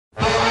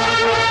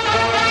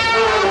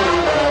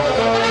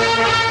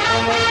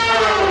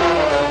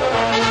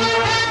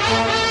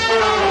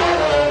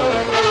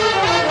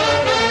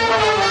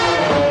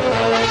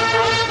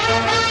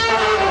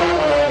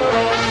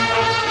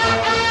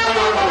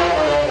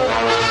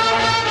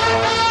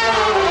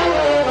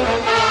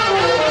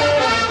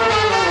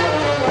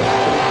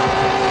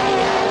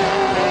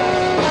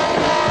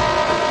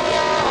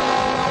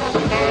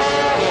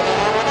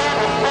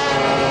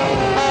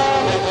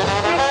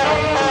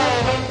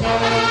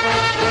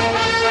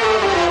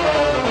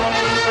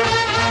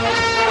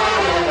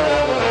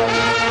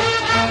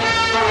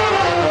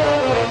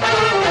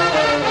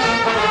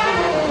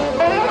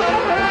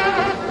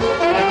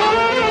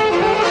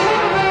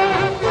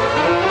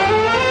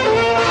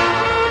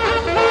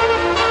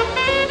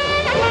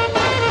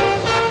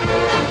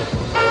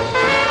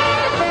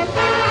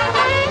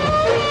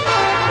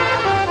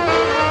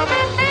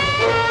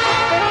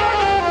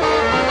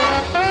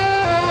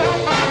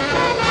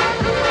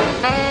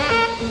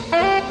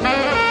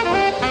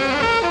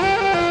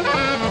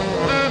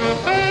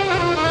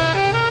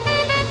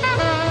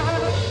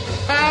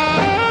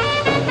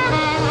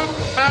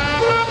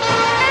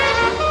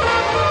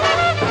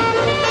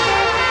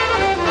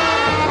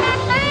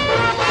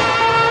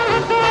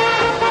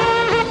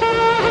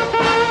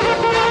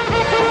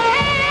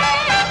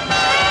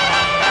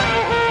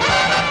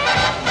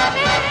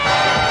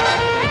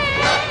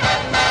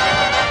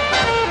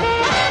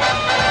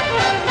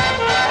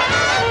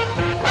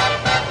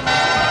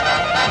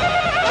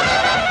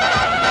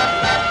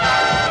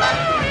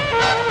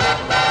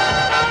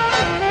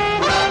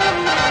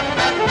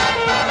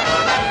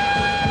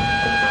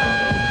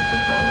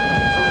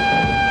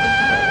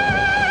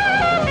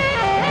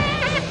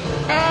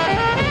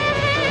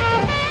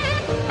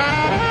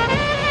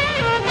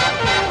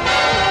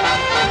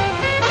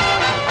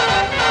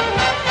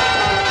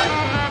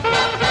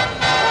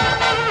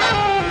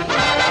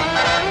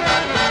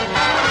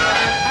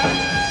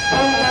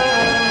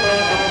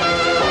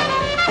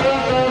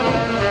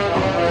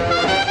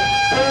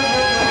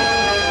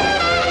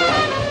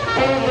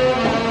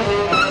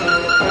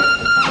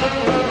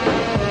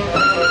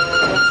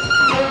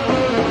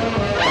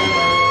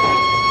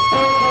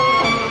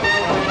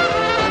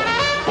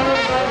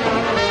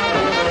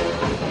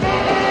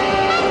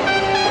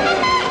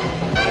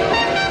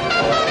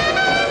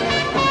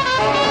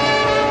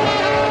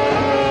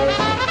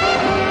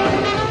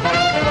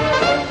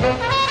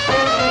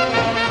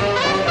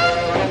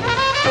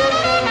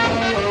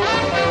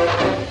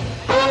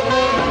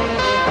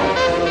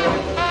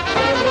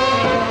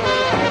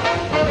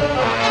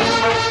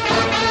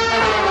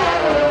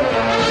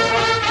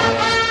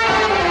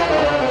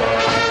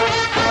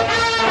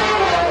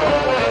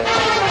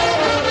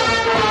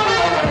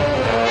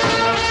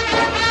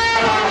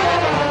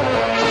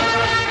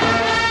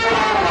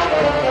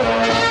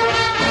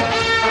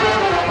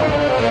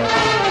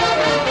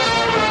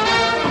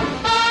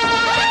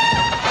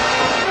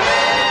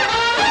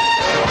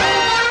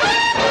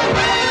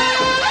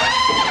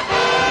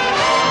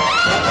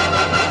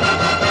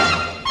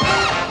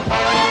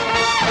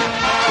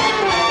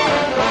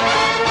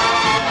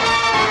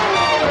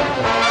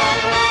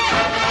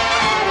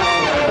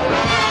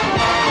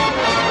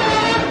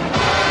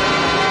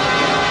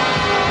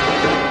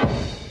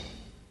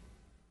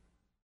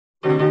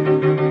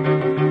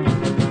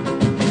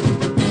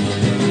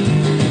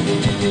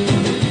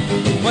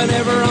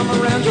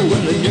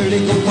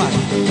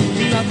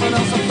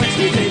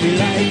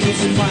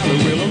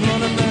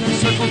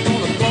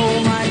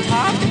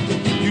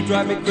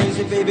 drive me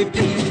crazy, baby,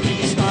 please,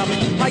 please stop.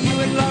 Are you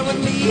in love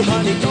with me,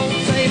 honey? Don't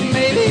say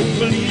maybe,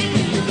 please,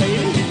 please,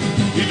 baby.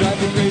 You drive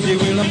me crazy,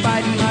 well, I'm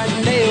biting my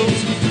nails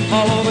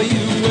all over you.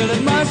 Well,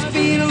 it must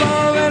be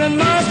love and it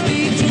must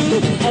be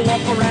true. I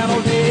walk around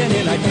all day and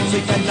then I don't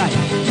sleep at night.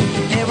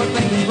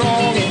 Everything's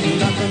wrong and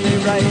nothing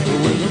is right.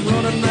 Well, I'm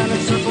running round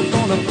in circles,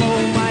 gonna blow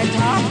my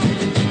top.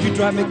 You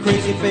drive me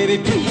crazy, baby,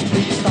 please,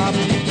 please stop.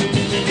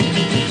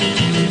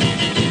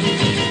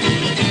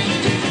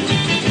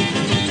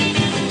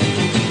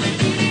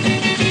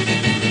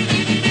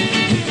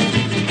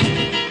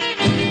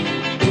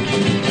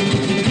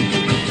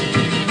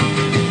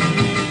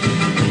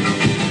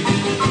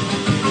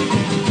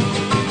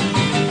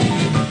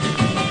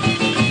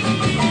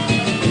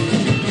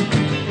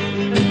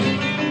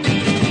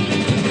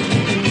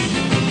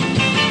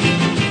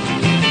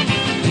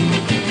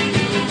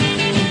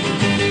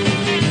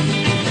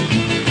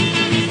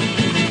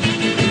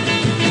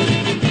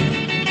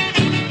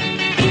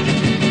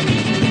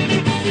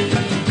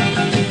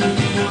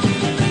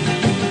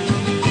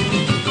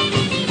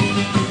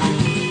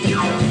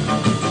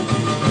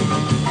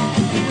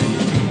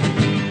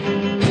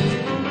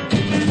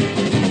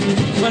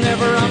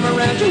 Whenever I'm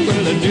around you,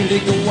 well, I nearly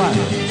go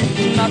wild.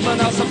 Nothing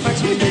else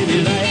affects me,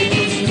 baby, like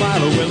a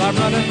smile. Well, I'm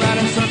running round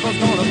in circles,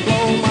 gonna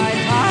blow my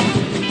top.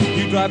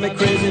 You drive me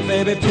crazy,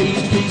 baby,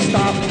 please, please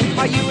stop.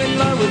 Are you in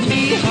love with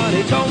me,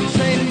 honey? Don't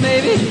say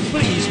maybe,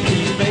 please,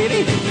 please,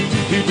 baby.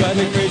 You drive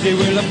me crazy,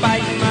 well, I'm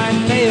biting my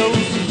nails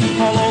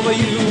all over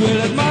you.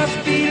 Well, it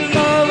must be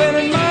love and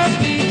it must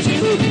be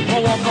true.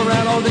 I walk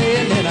around all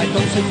day and then I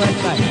don't sleep at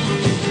night.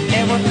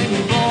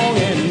 Everything's wrong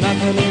and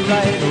nothing is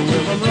right.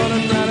 Well, I'm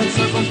running round in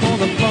circles,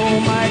 gonna blow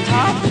my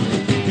top.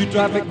 You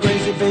drive me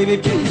crazy, baby,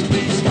 please,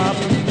 please stop.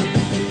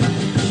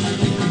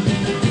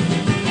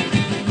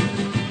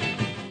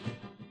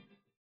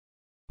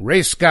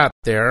 Ray Scott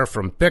there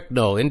from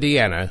Bicknell,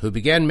 Indiana, who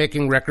began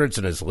making records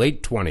in his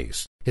late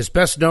 20s. His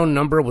best-known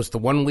number was the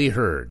one we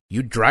heard,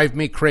 You Drive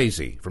Me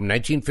Crazy, from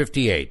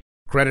 1958,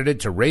 credited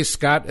to Ray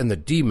Scott and the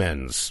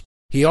D-Men's.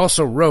 He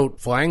also wrote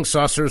Flying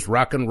Saucers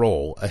Rock and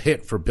Roll, a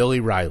hit for Billy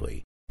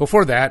Riley.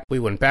 Before that, we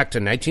went back to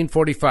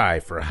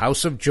 1945 for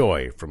House of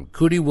Joy from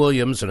Cootie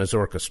Williams and his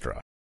orchestra.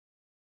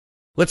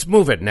 Let's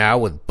move it now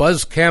with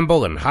Buzz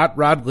Campbell and Hot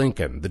Rod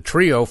Lincoln. The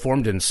trio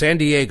formed in San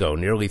Diego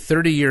nearly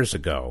 30 years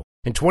ago.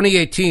 In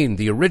 2018,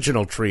 the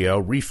original trio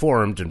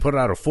reformed and put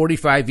out a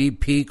 45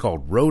 EP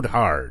called Rode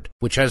Hard,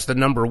 which has the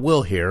number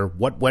we'll hear,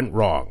 What Went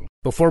Wrong,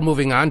 before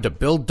moving on to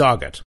Bill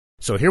Doggett.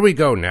 So here we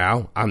go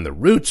now on the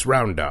Roots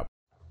Roundup.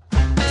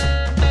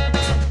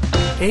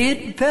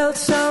 It felt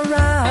so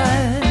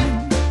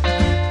right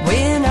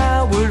when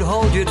I would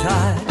hold you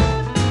tight.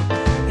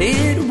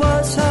 It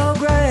was so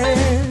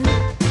great.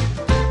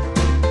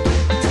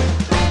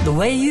 The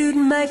way you'd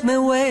make me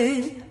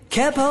wait,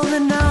 kept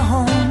holding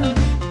on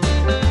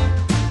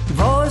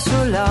for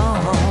so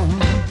long.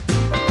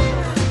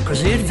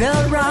 'Cause it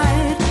felt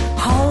right,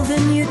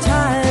 holding you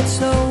tight,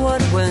 so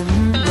what went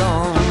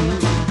wrong?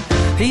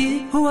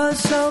 He was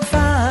so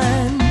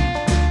fine,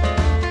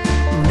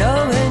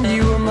 knowing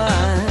you were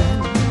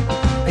mine.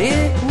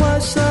 It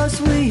was so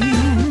sweet.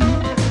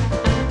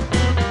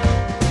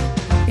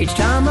 Each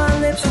time our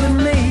lips would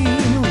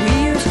meet, we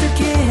used to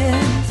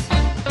kiss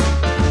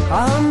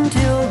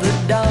until the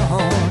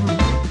dawn.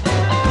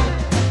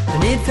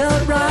 And it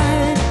felt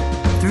right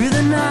through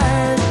the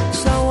night,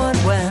 so what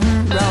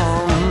went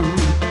wrong?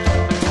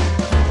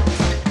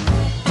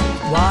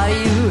 Why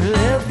you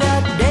left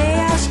that day,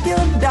 I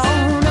still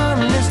don't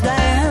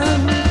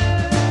understand.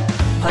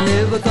 I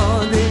never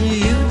thought that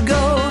you'd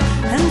go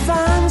and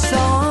find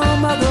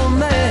some other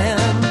man.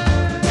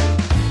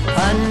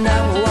 And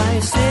now I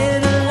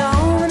sit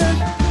alone and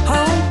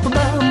hope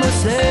about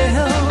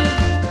myself.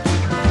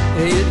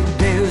 It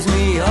tears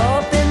me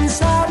up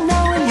inside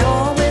knowing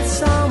you're with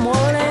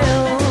someone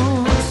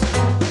else.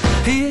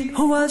 It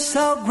was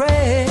so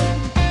great,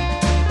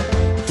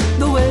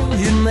 the way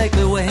you make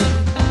me wait.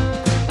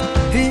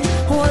 It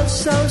was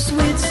so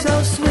sweet, so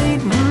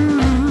sweet.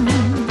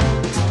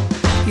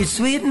 You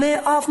sweep me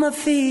off my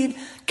feet,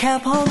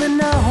 kept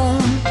holding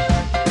on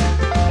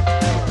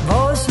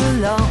for so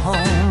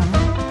long,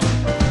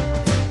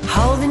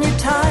 holding you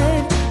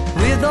tight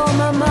with all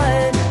my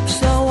might.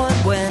 So what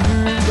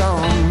went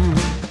wrong?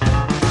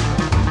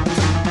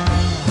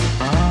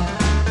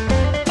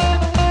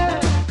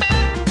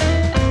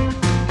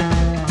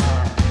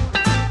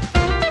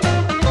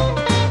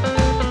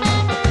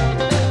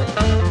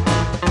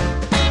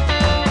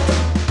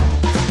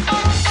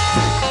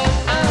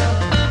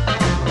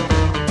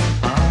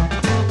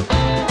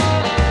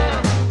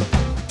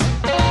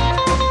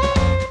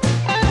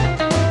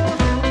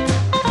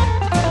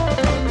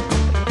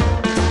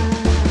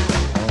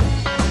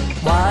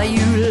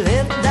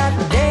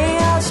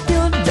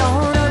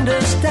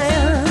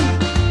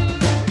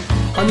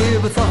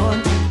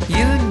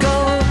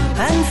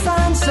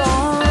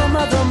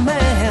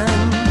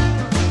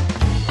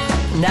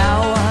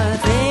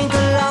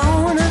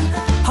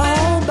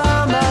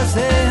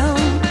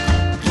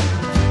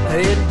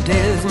 It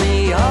tears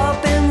me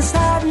up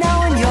inside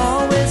knowing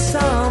you're with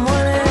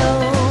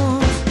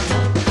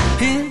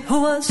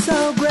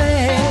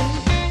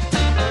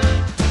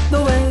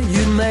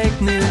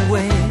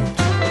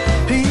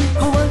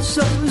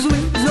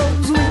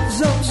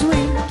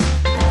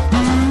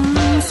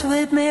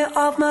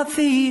my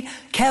feet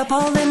kept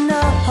holding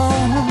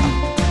on,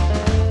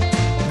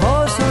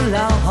 oh so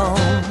long,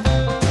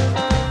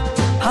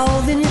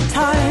 holding you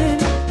tight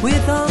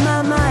with all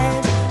my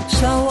might.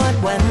 So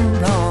what went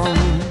wrong?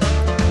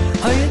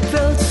 Oh, it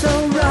felt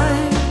so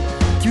right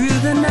through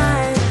the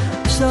night.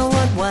 So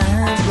what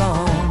went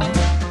wrong?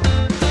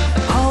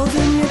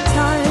 Holding you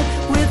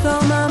tight with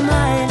all my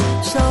might.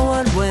 So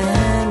what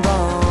went wrong?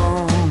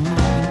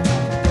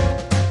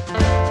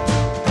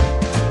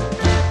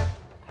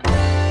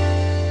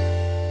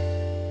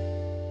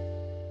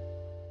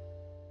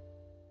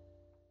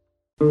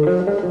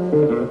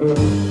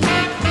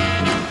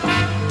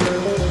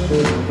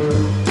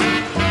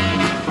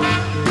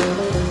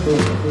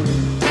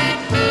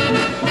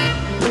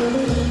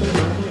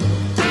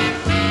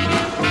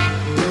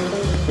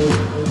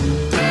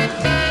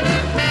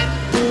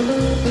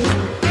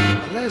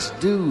 Let's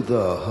do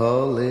the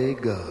Hully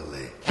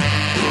Gully.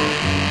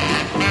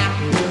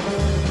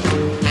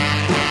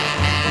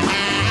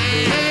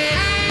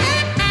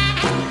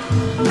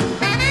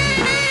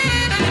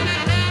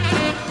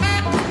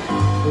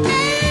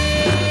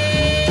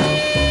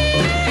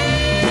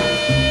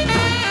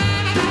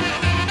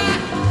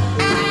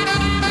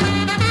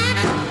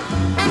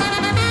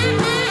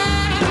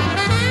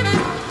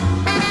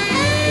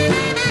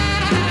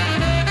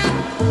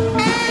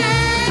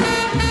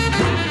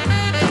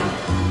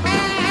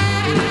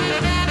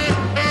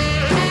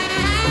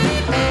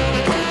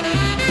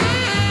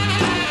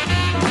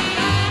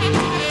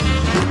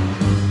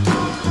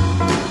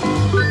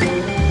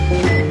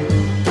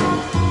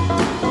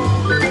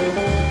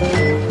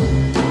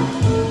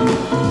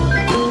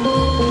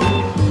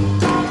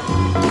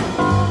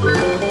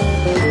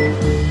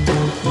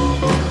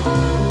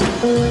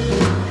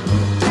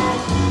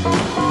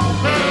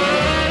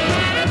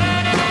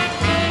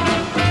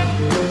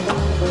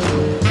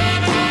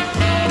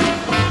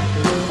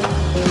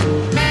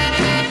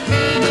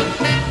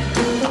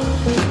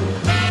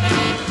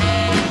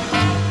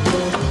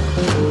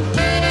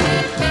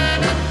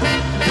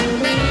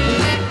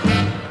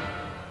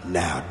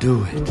 Now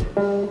do it.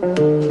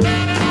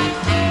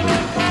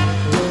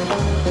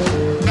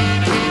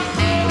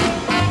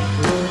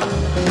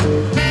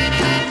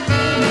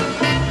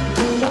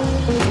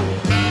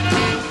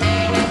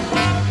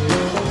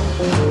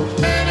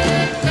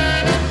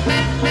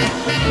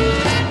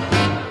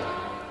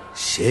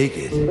 Shake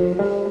it.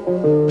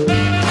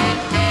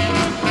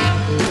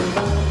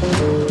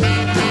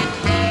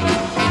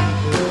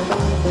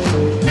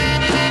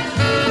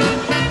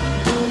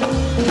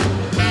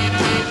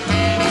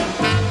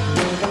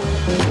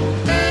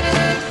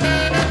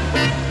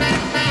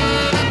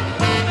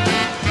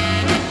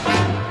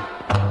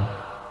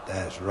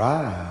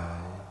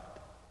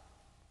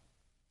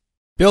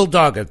 Bill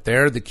Doggett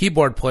there, the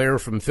keyboard player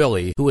from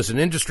Philly, who was an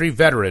industry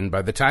veteran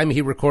by the time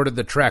he recorded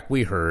the track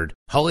we heard,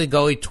 Hully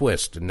Gully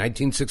Twist, in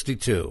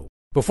 1962.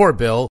 Before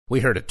Bill, we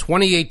heard a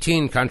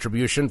 2018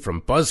 contribution from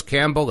Buzz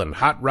Campbell and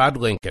Hot Rod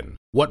Lincoln,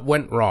 What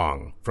Went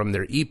Wrong, from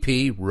their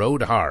EP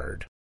Rode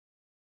Hard.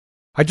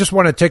 I just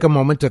want to take a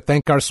moment to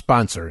thank our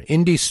sponsor,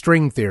 Indie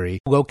String Theory,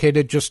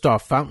 located just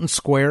off Fountain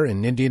Square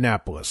in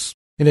Indianapolis.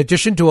 In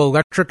addition to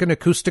electric and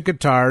acoustic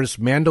guitars,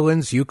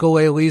 mandolins,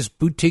 ukuleles,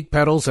 boutique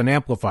pedals, and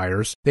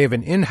amplifiers, they have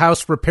an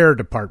in-house repair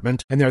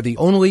department, and they're the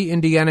only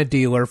Indiana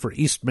dealer for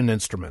Eastman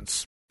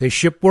Instruments. They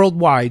ship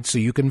worldwide, so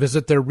you can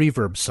visit their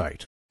Reverb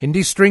site.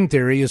 Indie String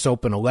Theory is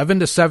open 11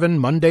 to 7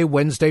 Monday,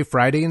 Wednesday,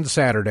 Friday, and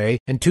Saturday,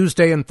 and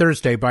Tuesday and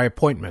Thursday by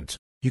appointment.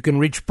 You can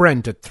reach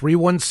Brent at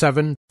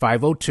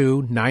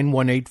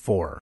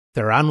 317-502-9184.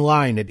 They're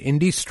online at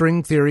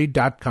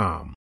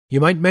indiestringtheory.com. You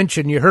might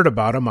mention you heard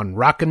about him on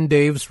Rockin'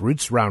 Dave's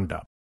Roots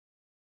Roundup.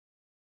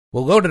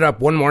 We'll load it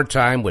up one more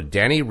time with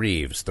Danny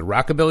Reeves, the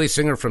rockabilly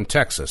singer from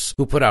Texas,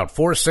 who put out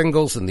 4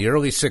 singles in the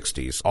early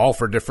 60s, all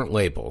for different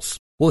labels.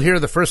 We'll hear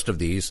the first of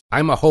these,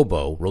 I'm a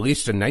Hobo,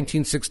 released in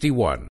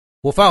 1961.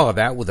 We'll follow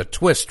that with a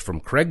twist from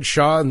Craig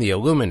Shaw and the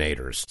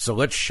Illuminators, so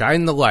let's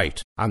shine the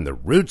light on the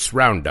Roots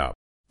Roundup.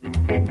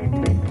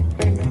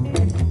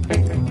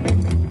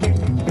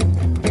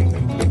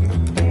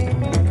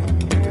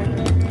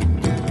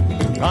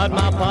 Tied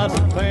my pots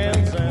and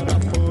pans and I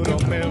put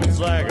them in the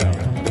sack.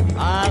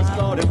 I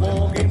started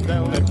walking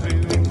down that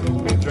field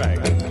road track.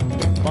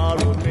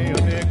 Borrowed me a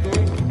nickel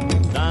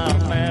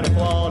down at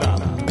Florida.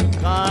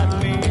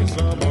 Got me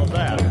some of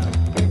that.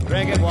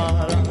 Drink it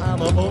while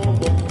I'm a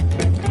hobo.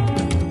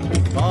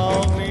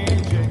 Call me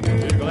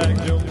Jiggle like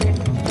Joe.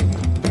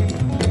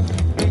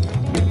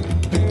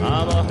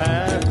 I'm a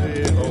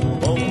happy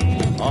hobo,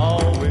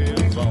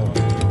 always on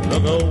the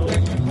go.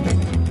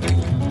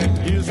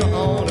 Used to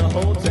own a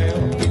hotel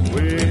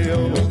way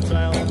over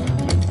town.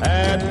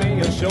 Had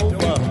me a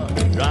chauffeur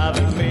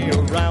driving me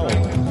around.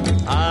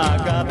 I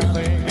got to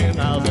thinking,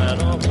 how's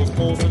that uncle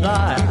supposed to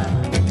die?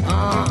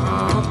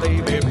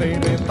 Baby,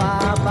 baby,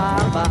 bye,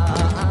 bye,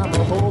 bye. I'm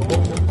a hobo.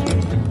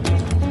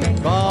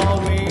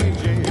 Call me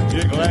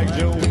Jig like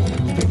Joe.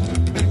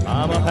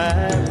 I'm a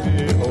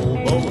happy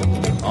hobo,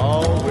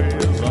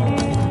 always on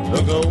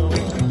the go.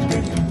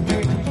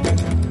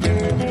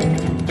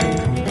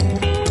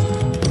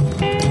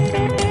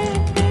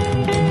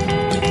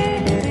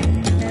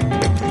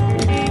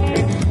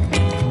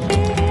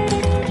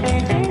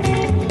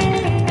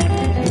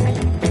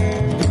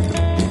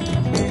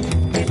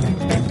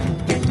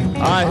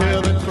 I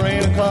hear the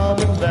train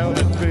coming down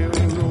the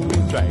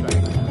railroad track,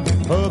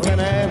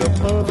 puffing and a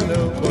puffing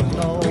up an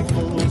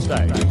awful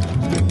stack.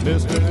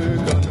 Mr.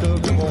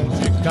 Conductor, won't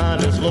you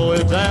kindly slow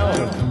it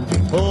down?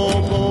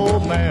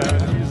 Hobo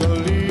man, he's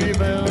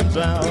a-leaving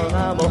town.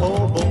 I'm a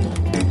hobo,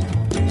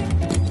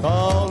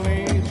 call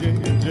me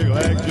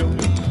Jig-Lag Joe.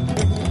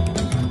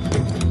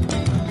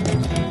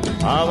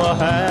 I'm a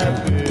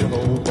happy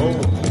hobo,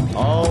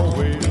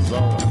 always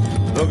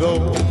on the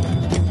go.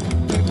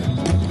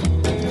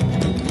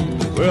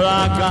 Well,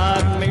 I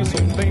got me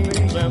some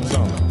beans and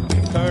some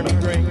turnip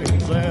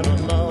greens and a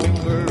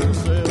number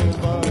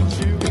 7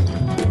 shoe.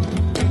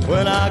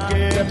 When I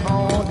get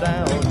on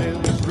down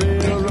this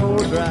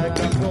railroad track,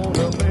 I'm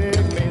gonna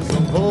make me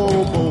some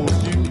hobo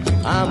stew.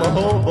 I'm a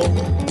hobo,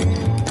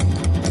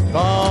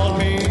 call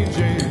me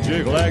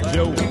Jig-Lag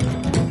Joe.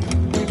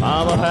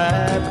 I'm a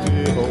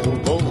happy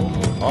hobo,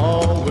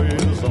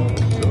 always on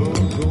the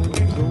go.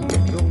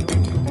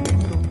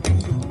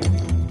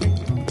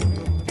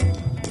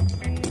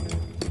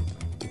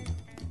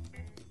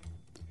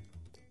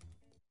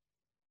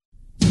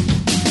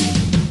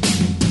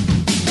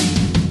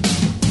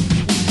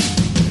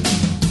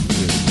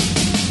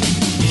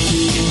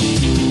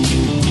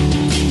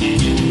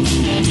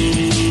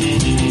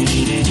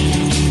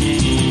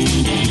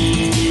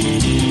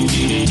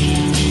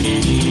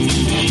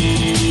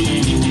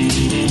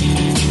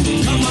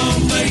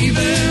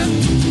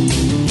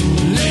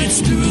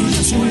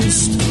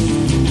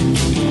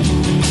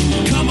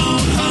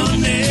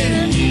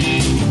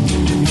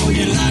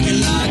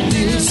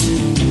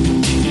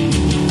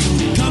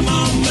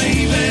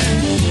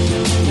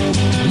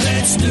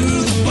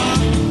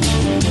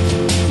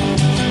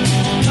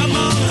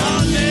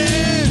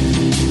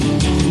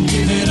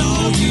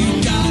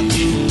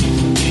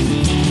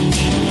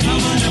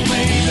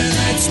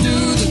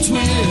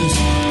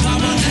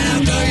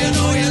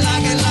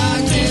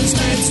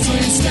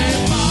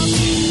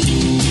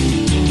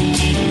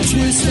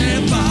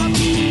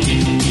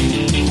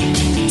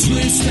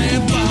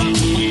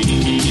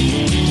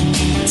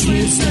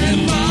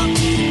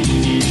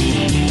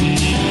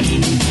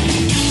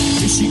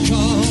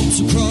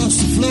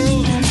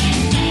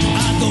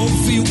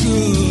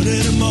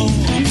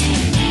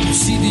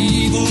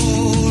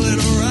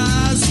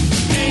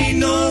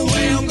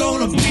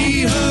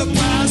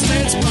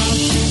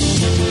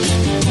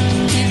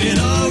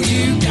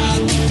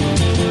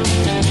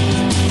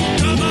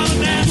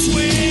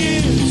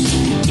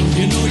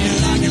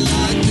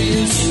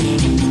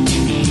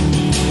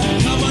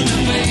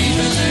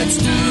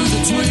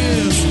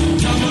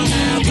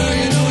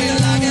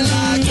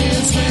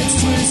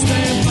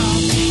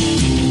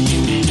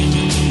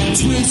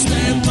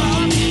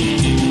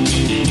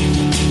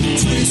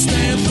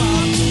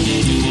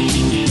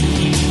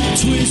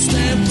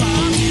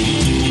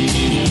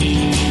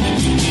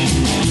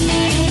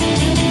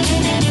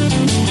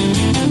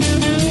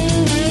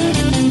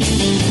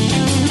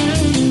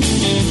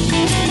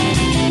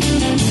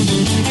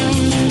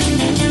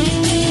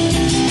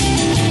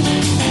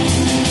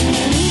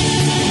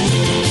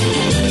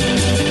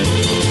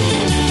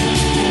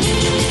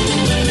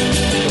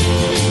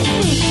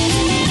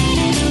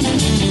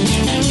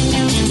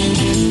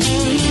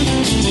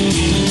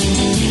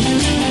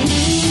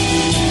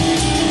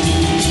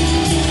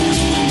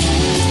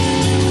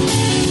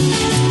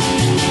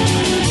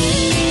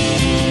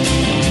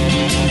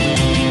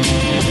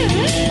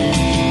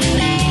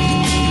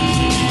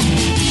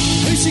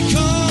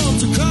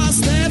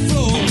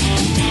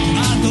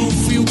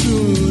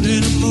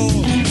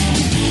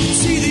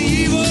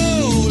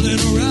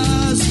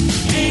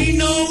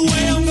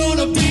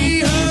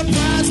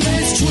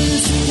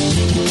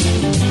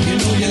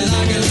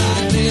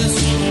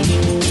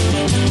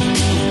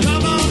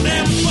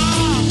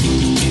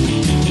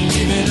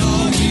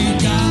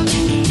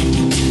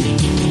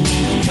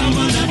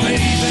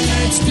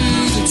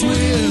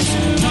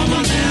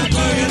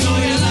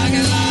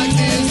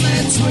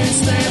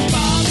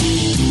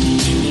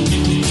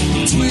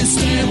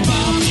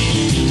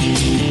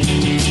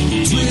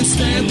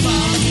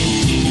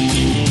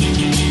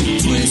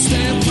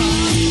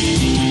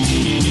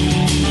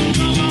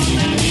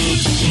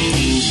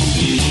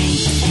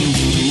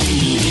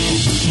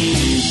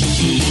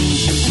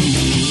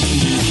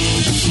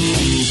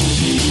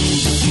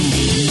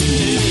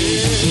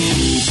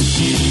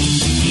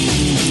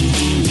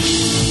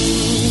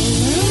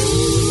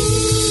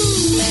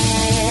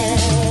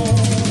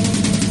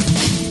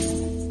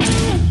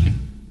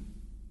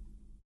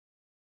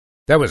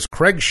 That was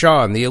Craig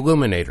Shaw and the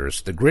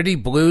Illuminators, the gritty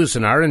blues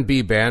and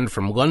R&B band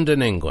from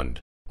London, England.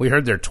 We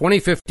heard their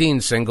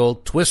 2015 single,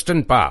 Twist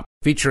and Bop,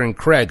 featuring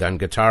Craig on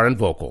guitar and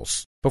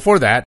vocals. Before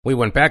that, we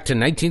went back to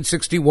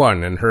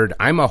 1961 and heard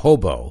I'm a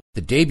Hobo,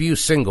 the debut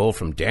single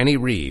from Danny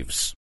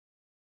Reeves.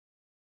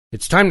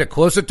 It's time to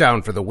close it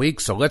down for the week,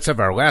 so let's have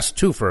our last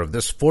twofer of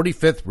this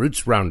 45th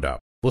Roots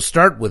Roundup. We'll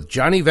start with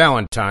Johnny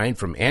Valentine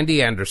from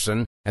Andy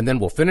Anderson, and then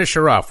we'll finish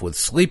her off with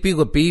Sleepy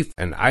LaBeef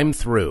and I'm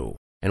Through.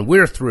 And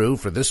we're through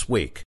for this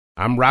week.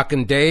 I'm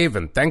Rockin' Dave,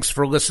 and thanks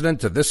for listening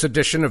to this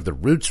edition of the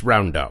Roots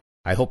Roundup.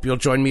 I hope you'll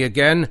join me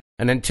again,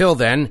 and until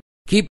then,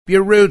 keep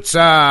your roots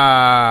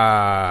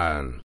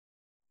on!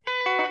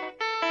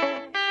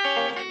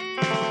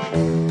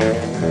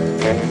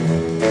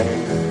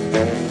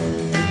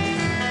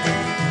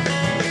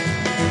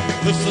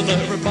 Listen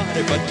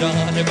everybody but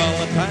Johnny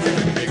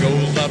Valentine. He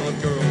goes out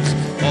with girls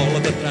all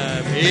of the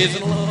time. He's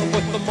in love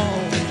with them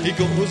all. He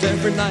goes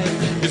every night.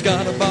 He's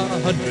got about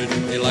 100.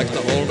 He likes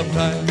to hold them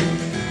tight.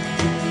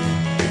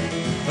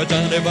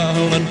 Johnny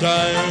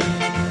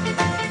Valentine.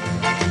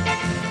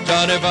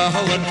 Johnny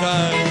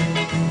Valentine.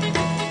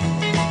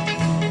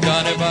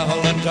 Johnny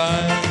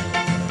Valentine.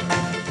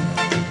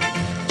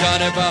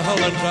 Johnny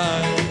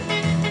Valentine.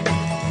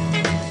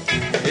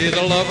 He's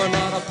a lover,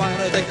 not a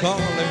fighter. They call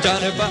him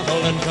Johnny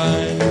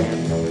Valentine.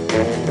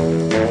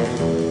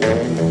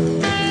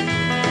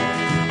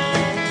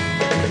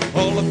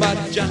 All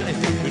about Johnny,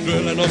 he's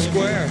really no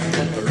square.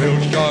 A real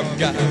sharp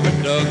guy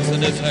with ducks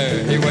in his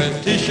hair. He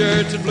wears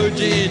t-shirts and blue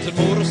jeans and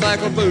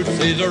motorcycle boots.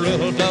 He's a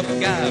real tough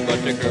guy,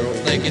 but the girls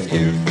think he's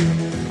cute.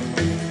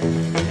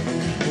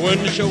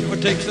 When the chauffeur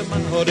takes him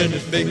out in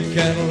his big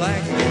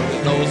Cadillac,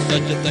 there's no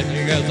such a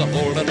thing as a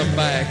holding them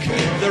back.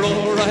 They're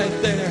all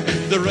right there,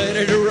 they're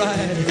ready to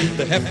ride.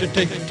 They have to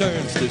take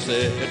turns to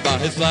sit by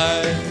his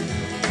side.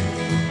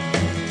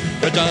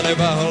 Johnny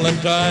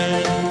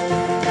Valentine.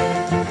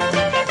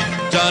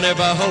 Johnny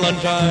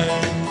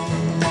Valentine.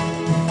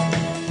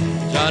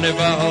 Johnny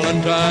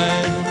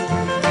Valentine.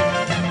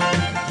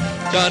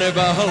 Johnny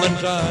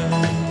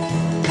Valentine.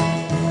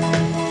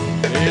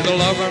 He's a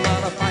lover,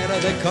 not a fighter.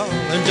 They call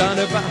him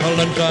Johnny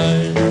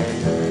Valentine.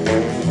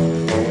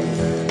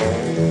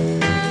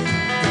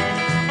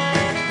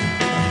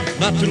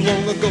 Not too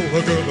long ago,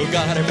 a girl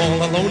got him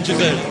all alone. She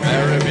said,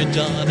 marry me,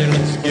 Johnny,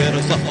 let's get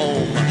us a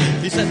home.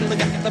 He said, look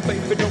at the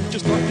baby, don't you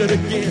start it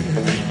again.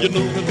 You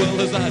know as well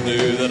as I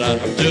do that I'm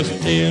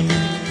just 10.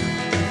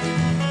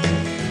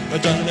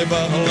 Johnny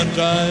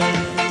Valentine.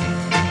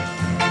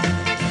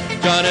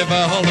 Johnny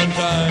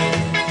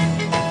Valentine.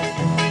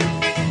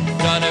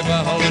 Johnny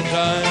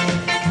Valentine.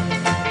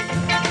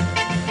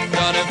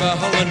 Johnny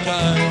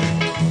Valentine.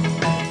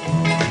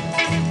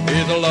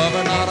 He's a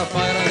lover, not a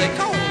fighter. They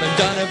call him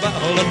Johnny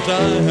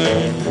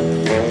Valentine.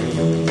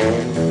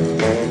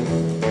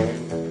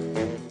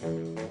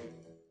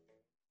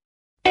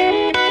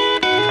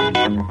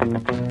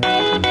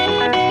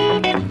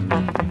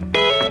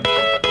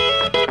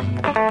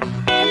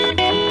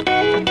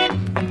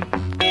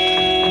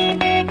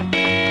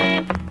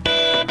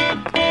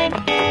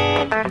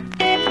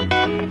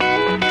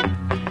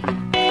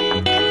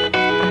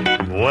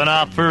 When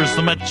I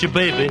first met you,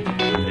 baby,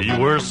 you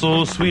were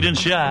so sweet and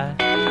shy.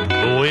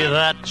 The way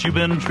that you've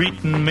been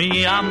treating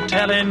me, I'm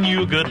telling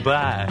you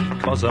goodbye.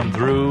 'Cause I'm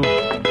through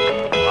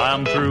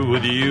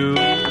with you.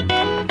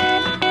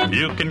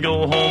 You can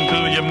go home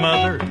to your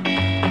mother,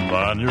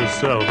 find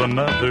yourself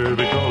another.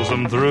 Because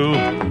I'm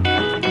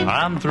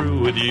through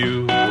with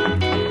you.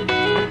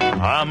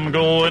 I'm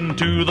going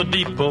to the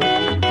depot,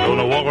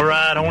 gonna walk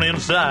right on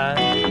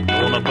inside.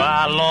 Gonna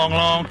buy a long,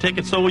 long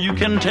ticket so you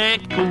can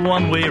take a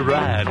one-way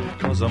ride.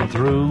 'Cause I'm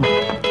through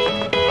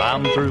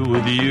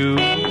with you.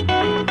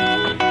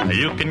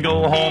 You can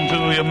go home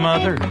to your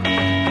mother,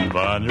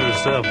 find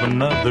yourself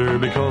another.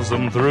 Because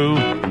I'm through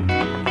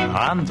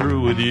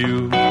with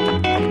you.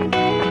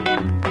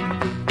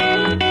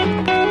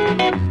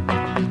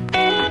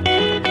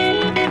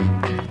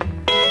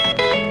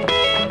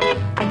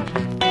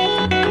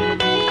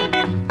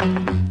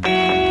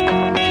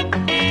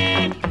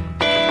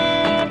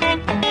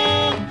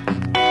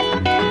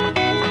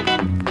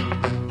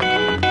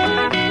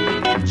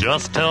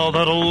 Just tell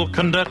that old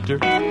conductor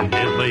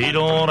if he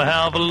don't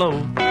have a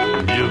load,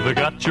 you've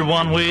got your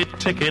one-way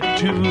ticket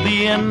to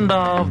the end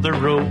of the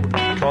road.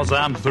 'Cause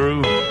I'm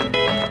through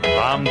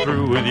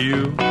with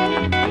you.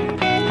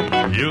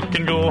 You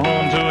can go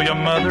home to your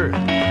mother,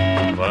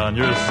 find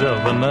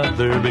yourself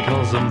another.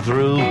 Because I'm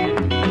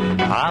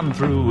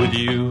through with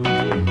you.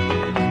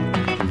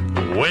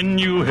 When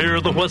you hear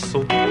the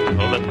whistle of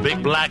that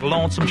big black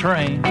lonesome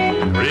train,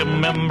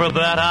 remember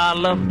that I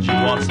loved you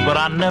once, but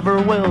I never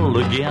will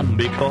again.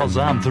 Because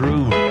I'm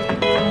through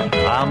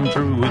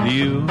with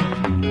you.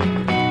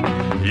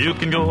 You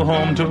can go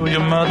home to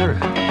your mother,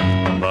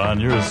 find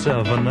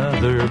yourself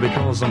another.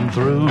 Because I'm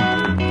through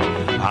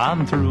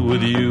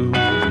with you.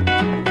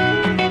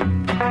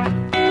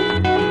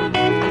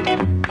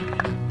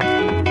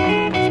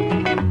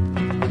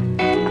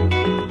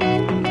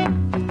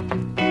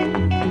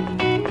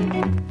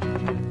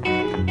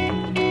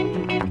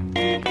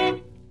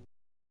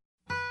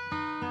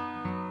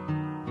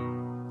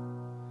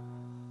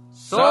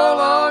 So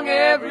long,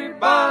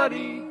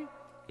 everybody,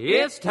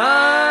 it's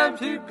time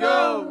to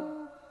go.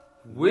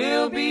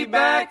 We'll be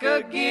back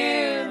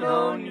again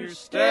on your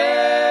stereo.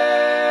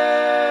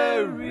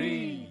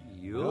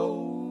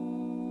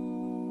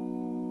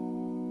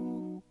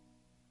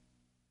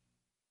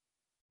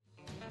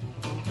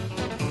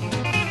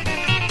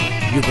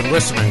 You've been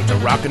listening to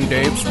Rockin'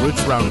 Dave's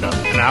Roots Roundup,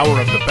 an hour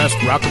of the best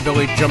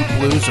rockabilly, jump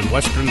blues, and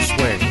western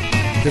swing.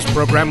 This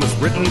program was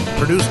written,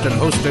 produced, and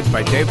hosted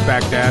by Dave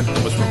Baghdad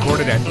and was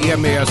recorded at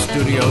EMAS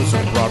Studios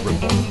in Broad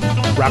Ripple.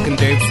 Rockin'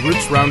 Dave's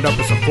Roots Roundup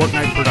is a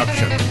fortnight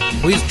production.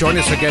 Please join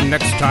us again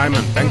next time,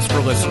 and thanks for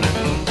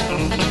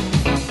listening.